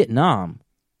from Vietnam.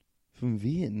 From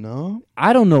Vietnam?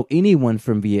 I don't know anyone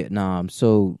from Vietnam.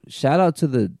 So shout out to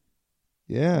the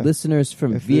listeners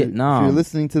from Vietnam. If you're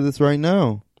listening to this right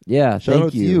now. Yeah, shout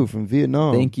out to you from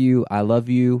Vietnam. Thank you. I love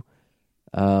you.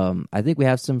 I think we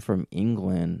have some from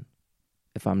England,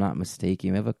 if I'm not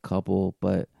mistaken. We have a couple,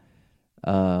 but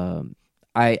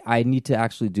I need to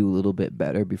actually do a little bit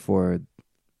better before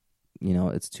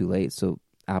it's too late, so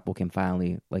Apple can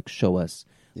finally show us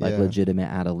legitimate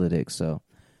analytics. So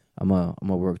I'm gonna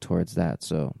work towards that.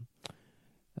 So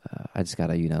I just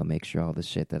gotta make sure all the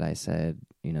shit that I said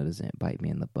doesn't bite me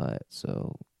in the butt.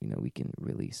 So we can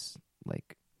release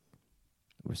like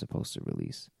we're supposed to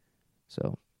release.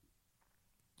 So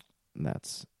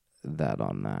that's that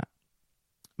on that.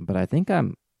 But I think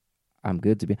I'm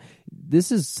good to be.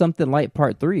 This is Something Light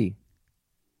Part 3.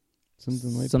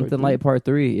 Something Light Part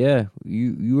 3. Yeah,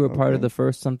 you were part of the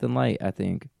first Something Light, I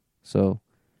think. So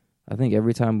I think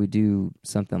every time we do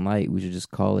Something Light, we should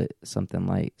just call it Something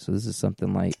Light. So this is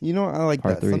Something Light. I like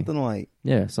part that. 3. Something Light.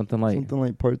 Yeah, Something Light. Something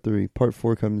Light Part 3. Part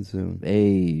 4 coming soon.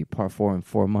 Hey, Part 4 in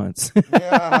 4 months.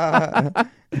 Yeah.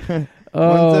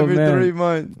 Once every 3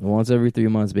 months. Once every 3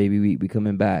 months, baby. We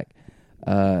coming back.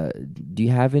 Do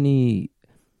you have any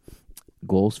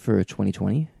goals for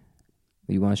 2020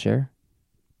 that you want to share?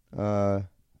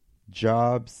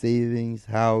 Job, savings,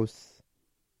 house.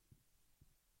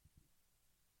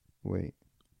 Wait.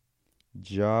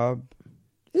 Job.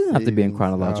 It doesn't have to be in savings,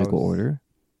 chronological house. order.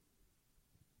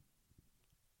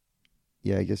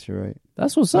 Yeah, I guess you're right.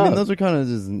 That's what's I up. mean, those are kind of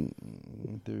just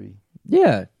in theory.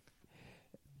 Yeah.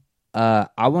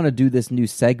 I want to do this new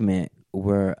segment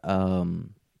where I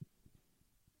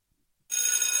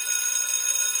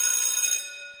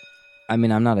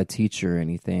mean, I'm not a teacher or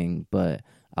anything, but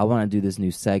I want to do this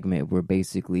new segment where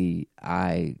basically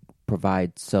I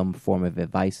provide some form of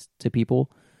advice to people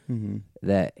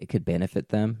that it could benefit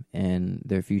them in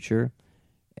their future.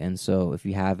 And so if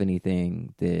you have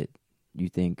anything that you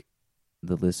think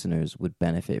the listeners would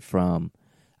benefit from,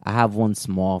 I have one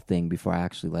small thing before I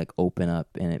actually open up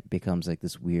and it becomes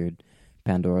this weird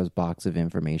Pandora's box of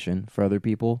information for other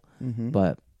people.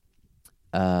 But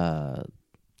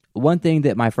one thing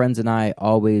that my friends and I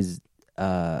always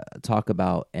talk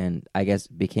about, and I guess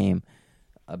became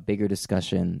a bigger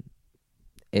discussion,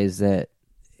 is that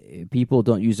people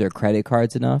don't use their credit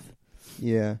cards enough.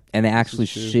 Yeah. And they actually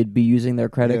should be using their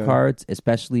credit cards,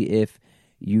 especially if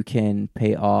you can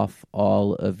pay off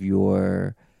all of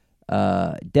your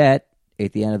debt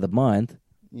at the end of the month.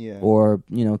 Yeah. Or,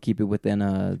 keep it within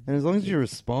a... And as long as you're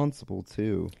responsible,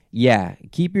 too. Yeah.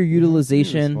 Keep your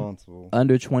utilization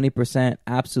under 20%.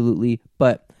 Absolutely.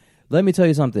 But let me tell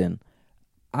you something.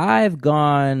 I've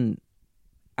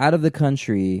out of the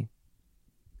country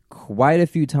quite a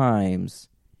few times,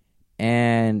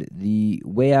 and the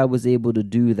way I was able to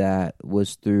do that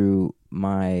was through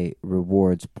my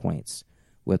rewards points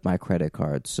with my credit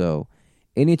card. So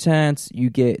any chance you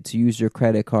get to use your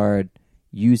credit card,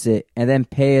 use it, and then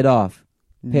pay it off.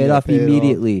 Pay it off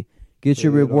immediately. Get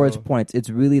your rewards points. It's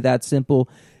really that simple.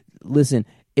 Listen,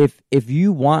 if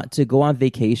you want to go on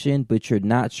vacation but you're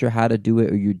not sure how to do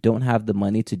it, or you don't have the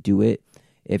money to do it,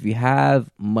 if you have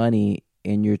money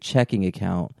in your checking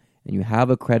account and you have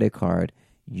a credit card,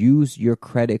 use your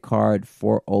credit card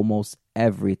for almost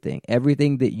everything.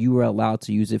 Everything that you are allowed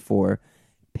to use it for,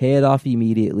 pay it off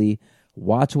immediately.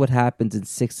 Watch what happens in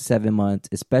 6 to 7 months,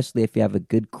 especially if you have a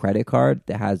good credit card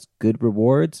that has good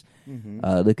rewards.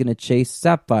 Looking at Chase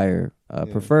Sapphire,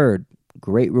 Preferred,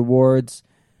 great rewards,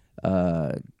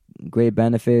 great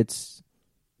benefits.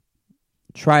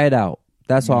 Try it out.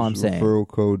 That's all I'm saying. Referral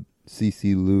code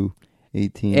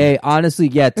CCLou18. Hey, honestly,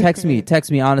 yeah, text me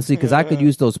honestly, because I could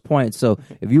use those points. So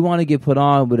if you want to get put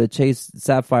on with a Chase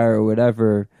Sapphire or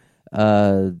whatever,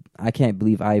 I can't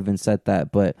believe I even said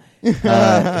that, but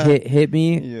hit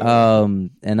me,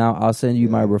 and I'll send you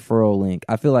my referral link.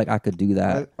 I feel like I could do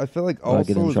that. I feel like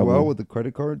also as well with the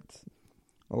credit cards,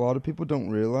 a lot of people don't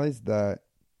realize that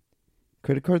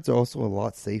credit cards are also a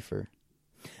lot safer.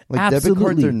 Like Absolutely. debit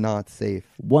cards are not safe.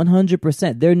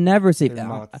 100%. They're never safe. They're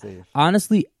not safe.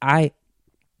 Honestly, I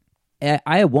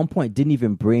at one point didn't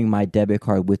even bring my debit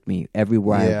card with me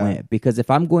everywhere I went, because if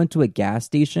I'm going to a gas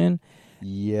station,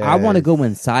 I want to go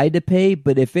inside to pay,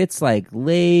 but if it's like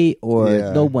late or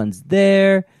no one's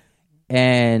there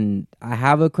and I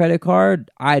have a credit card,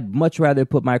 I'd much rather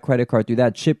put my credit card through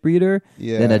that chip reader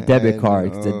than a debit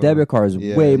card, because a debit card is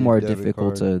way more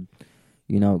difficult to,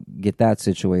 get that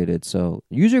situated. So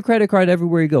use your credit card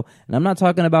everywhere you go. And I'm not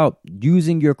talking about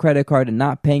using your credit card and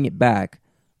not paying it back.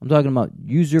 I'm talking about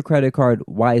use your credit card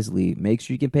wisely. Make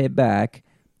sure you can pay it back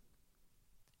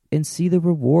and see the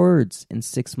rewards in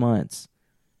 6 months.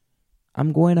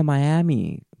 I'm going to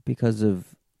Miami because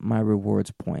of my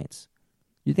rewards points.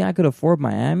 You think I could afford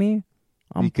Miami?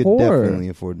 I'm you could poor. Definitely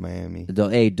afford Miami.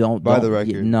 Don't. By the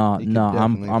record, no.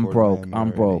 I'm broke.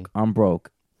 Miami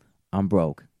I'm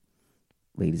broke.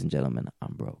 Ladies and gentlemen,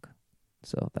 I'm broke.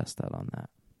 So that's that on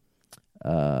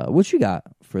that. What you got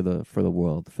for the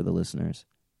world, for the listeners?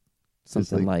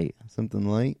 Something light. Something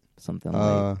light. Something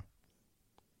light.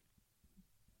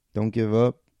 Don't give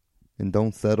up and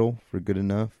don't settle for good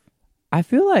enough. I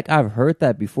feel like I've heard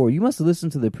that before. You must have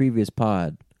listened to the previous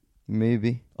pod.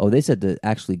 Maybe. Oh, they said to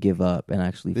actually give up and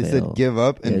actually fail. They said give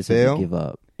up and they fail? Said to give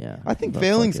up, yeah. I think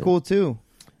failing's cool too.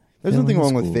 There's nothing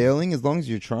wrong with failing as long as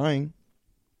you're trying.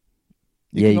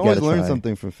 You can always learn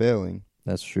something from failing.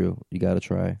 That's true. You got to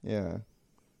try. Yeah.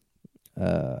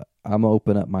 I'm going to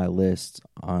open up my list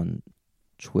on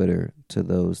Twitter to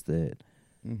those that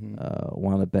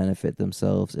want to benefit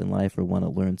themselves in life or want to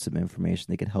learn some information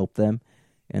that could help them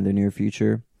in the near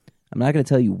future. I'm not going to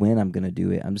tell you when I'm going to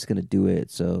do it. I'm just going to do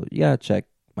it. So you got to check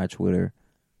my Twitter.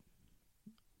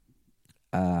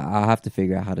 I'll have to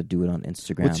figure out how to do it on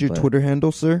Instagram. What's your Twitter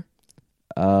handle, sir?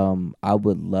 I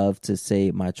would love to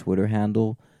say my Twitter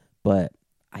handle, but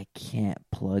I can't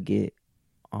plug it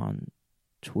on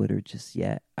Twitter just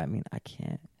yet. I mean, I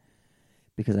can't,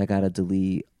 because I got to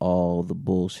delete all the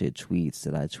bullshit tweets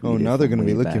that I tweeted. Oh, now they're going to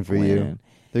be looking for you.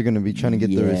 They're going to be trying to get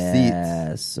the receipts.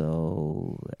 Yeah,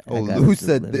 so... Lou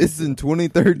said this in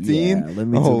 2013? Yeah, let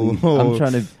me delete.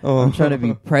 I'm trying to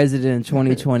be president in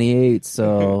 2028,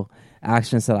 so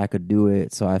Action said I could do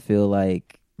it, so I feel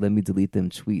like let me delete them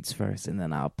tweets first, and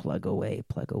then I'll plug away.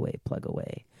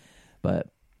 But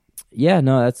yeah,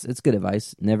 no, it's good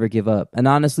advice. Never give up. And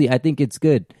honestly, I think it's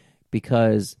good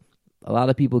because a lot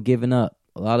of people giving up.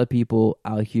 A lot of people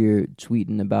out here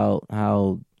tweeting about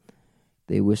how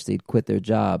they wish they'd quit their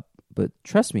job. But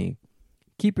trust me,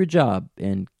 keep your job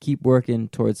and keep working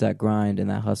towards that grind and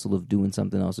that hustle of doing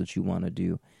something else that you want to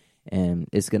do. And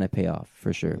it's going to pay off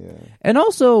for sure. Yeah. And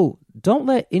also, don't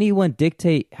let anyone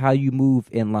dictate how you move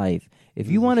in life. If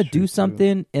you want to do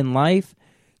something in life,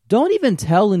 don't even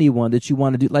tell anyone that you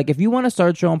want to do. Like, if you want to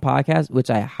start your own podcast, which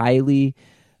I highly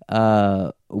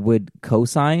would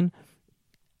co-sign,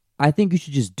 I think you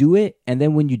should just do it. And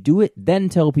then when you do it, then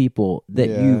tell people that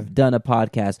you've done a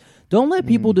podcast. Don't let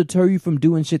people deter you from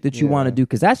doing shit that you want to do,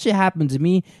 because that shit happened to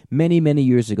me many, many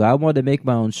years ago. I wanted to make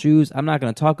my own shoes. I'm not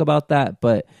going to talk about that,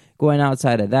 but going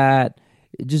outside of that,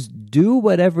 just do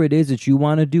whatever it is that you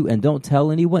want to do and don't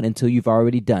tell anyone until you've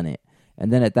already done it.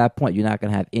 And then at that point, you're not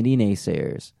going to have any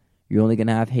naysayers. You're only going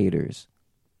to have haters.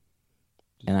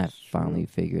 And I finally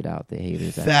figured out that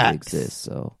haters actually exist.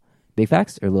 So Big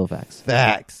facts or little facts?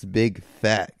 Facts, big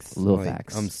facts. Little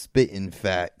facts. I'm spitting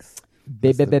facts.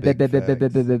 Big That's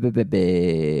the big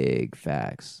big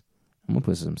facts. I'm gonna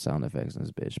put some sound effects in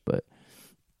this bitch, but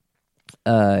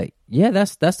yeah,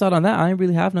 that's all on that. I ain't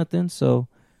really have nothing. So,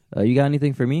 you got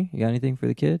anything for me? You got anything for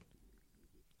the kid?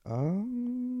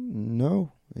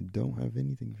 No, I don't have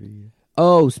anything for you.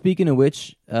 Oh, speaking of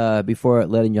which, before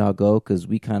letting y'all go, because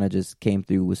we kind of just came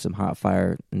through with some hot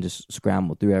fire and just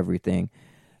scrambled through everything.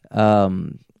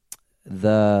 The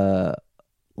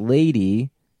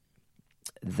lady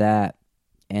that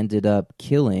ended up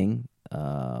killing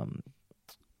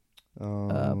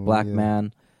black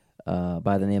man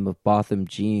by the name of Botham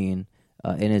Jean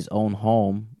in his own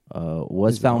home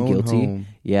was found guilty. Home.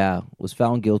 Yeah, was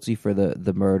found guilty for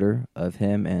the murder of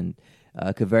him and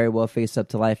could very well face up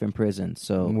to life in prison.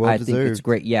 So I think it's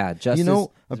great. Yeah, justice. You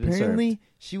know, has been apparently served.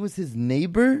 she was his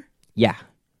neighbor. Yeah,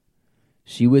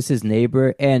 she was his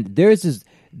neighbor, and there's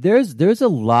a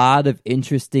lot of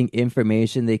interesting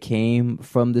information that came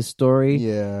from this story.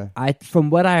 Yeah, from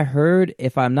what I heard,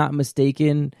 if I'm not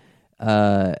mistaken,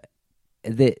 that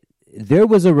there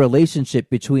was a relationship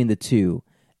between the two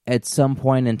at some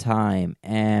point in time,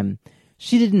 and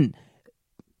she didn't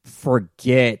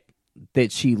forget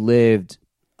that she lived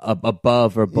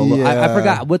above or below. Yeah. I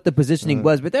forgot what the positioning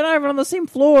was, but they're not even on the same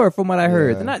floor from what I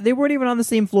heard. They weren't even on the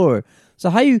same floor. So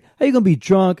how you gonna be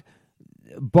drunk,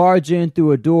 barge in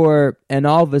through a door, and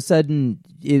all of a sudden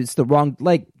it's the wrong,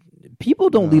 like, people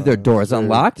don't leave their doors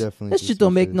unlocked. That shit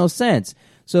don't make no sense.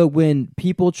 So when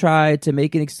people try to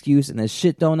make an excuse and that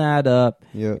shit don't add up,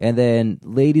 and then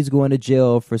ladies going to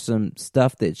jail for some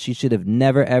stuff that she should have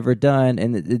never ever done,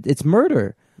 and it's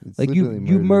murder. It's like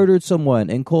you murdered someone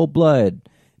in cold blood.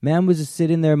 Man was just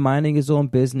sitting there minding his own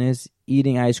business,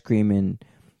 eating ice cream,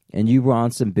 and you were on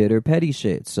some bitter petty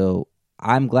shit. So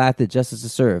I'm glad that justice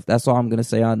is served. That's all I'm gonna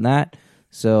say on that.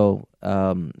 So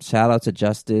shout out to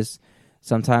justice.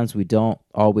 Sometimes we don't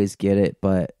always get it,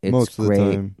 but it's most great. Of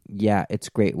the time. Yeah, it's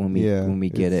great when we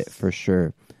get it for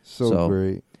sure. So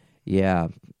great. Yeah,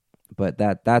 but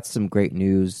that's some great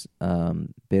news.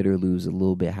 Bitterloo's a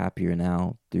little bit happier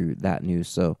now through that news,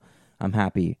 so I'm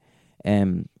happy,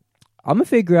 and I'm gonna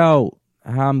figure out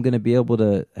how I'm gonna be able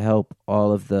to help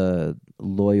all of the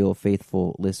loyal,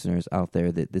 faithful listeners out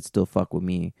there that still fuck with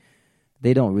me.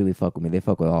 They don't really fuck with me; they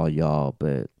fuck with all y'all.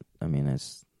 But I mean,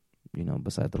 that's, you know,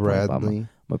 beside the Bradley.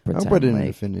 point. I didn't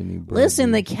offend any Bradley.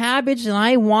 Listen, the cabbage that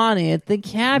I wanted, the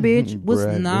cabbage was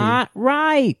not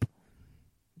ripe.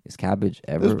 Is cabbage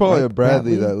ever? There's probably ripe, a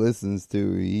Bradley that listens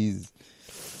to. He's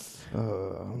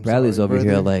Bradley's sorry, over brother.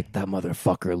 here like, that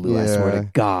motherfucker Lou. I swear to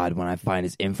God, when I find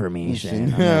his information,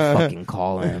 I'm gonna fucking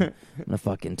call him. I'm gonna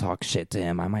fucking talk shit to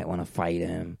him. I might want to fight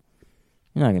him.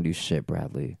 You're not gonna do shit,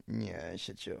 Bradley. Yeah,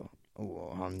 shit, yo.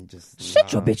 Oh, I'm just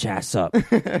shut your bitch ass up,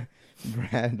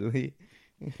 Bradley.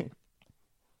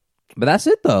 But that's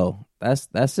it though. That's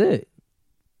it.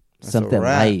 That's Something a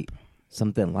wrap. light.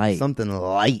 Something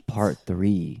light. Part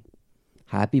 3.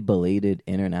 Happy belated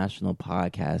International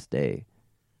Podcast Day.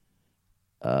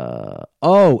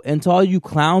 And to all you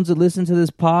clowns that listen to this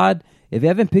pod, if you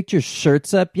haven't picked your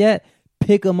shirts up yet,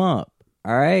 pick them up.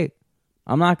 All right.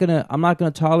 I'm not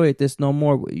gonna tolerate this no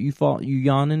more. You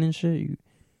yawning and shit.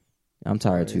 I'm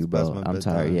tired too, bro. I'm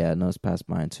tired. Yeah, no, it's past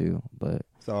mine too. But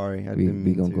sorry,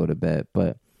 we gonna go to bed.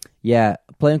 But yeah,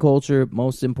 playing culture,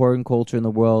 most important culture in the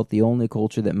world, the only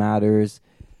culture that matters.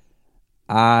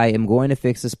 I am going to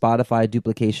fix the Spotify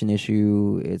duplication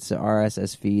issue. It's an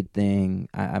RSS feed thing.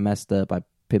 I messed up. I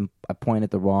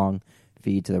pointed the wrong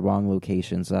feed to the wrong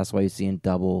location, so that's why you're seeing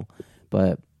double.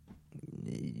 But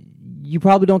you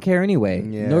probably don't care anyway.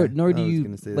 Yeah, nor do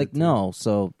you like. No,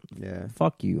 so yeah,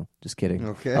 fuck you. Just kidding.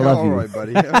 Okay, I love all you. right,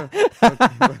 buddy. Okay,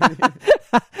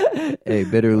 Hey,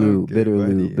 bitter Lou. buddy.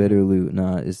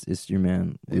 Nah, it's your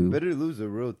man. Lou. Hey, bitter Lou's a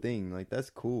real thing. Like, that's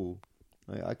cool.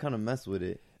 Like, I kind of mess with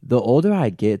it. The older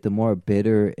I get, the more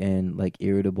bitter and like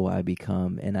irritable I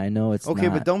become, and I know it's okay,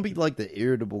 not. but don't be like the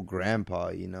irritable grandpa.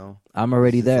 You know, I'm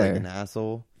already He's just there. like an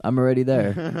asshole. I'm already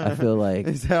there. I feel like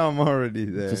It's how I'm already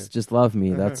there. just love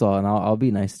me. That's all, and I'll be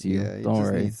nice to you. Yeah, you Don't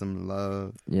just worry. need some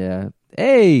love. Yeah.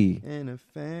 Hey. And a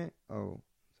fan. Oh,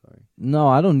 sorry. No,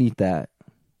 I don't need that.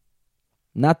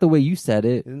 Not the way you said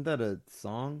it. Isn't that a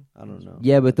song? I don't know.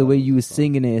 Yeah, but the way you were was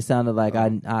singing it sounded like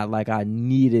I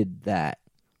needed that.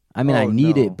 I mean, I Oh,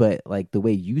 need no. it, but like the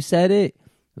way you said it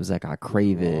was like I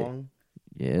crave it. Wrong?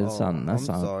 Yeah, I'm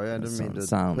sorry. I didn't mean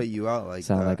to put you out like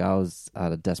sound that. like I was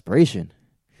out of desperation.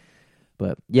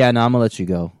 But yeah, no, I'm gonna let you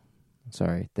go.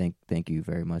 Sorry. Thank you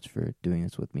very much for doing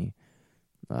this with me.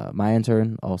 My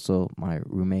intern, also my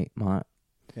roommate Mont.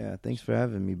 Yeah, thanks for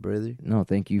having me, brother. No,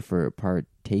 thank you for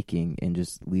partaking and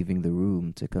just leaving the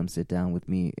room to come sit down with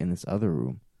me in this other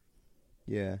room.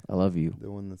 Yeah. I love you.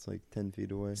 The one that's like 10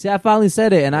 feet away. See, I finally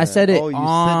said it, and I said it Oh, you said you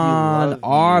on love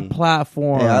our me.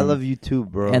 platform. Hey, I love you too,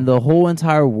 bro. And the whole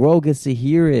entire world gets to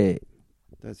hear it.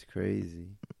 That's crazy.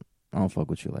 I don't fuck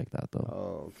with you like that, though.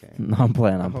 Oh, okay. No, I'm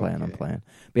playing. But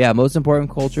yeah, most important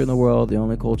culture in the world, the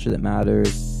only culture that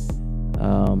matters.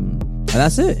 And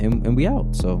that's it. And we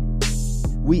out. So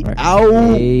We right. out.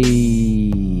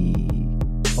 Hey.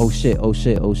 Oh shit.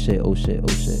 Shit. Oh shit. Oh shit. Oh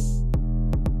shit.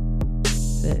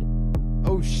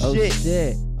 Oh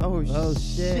shit.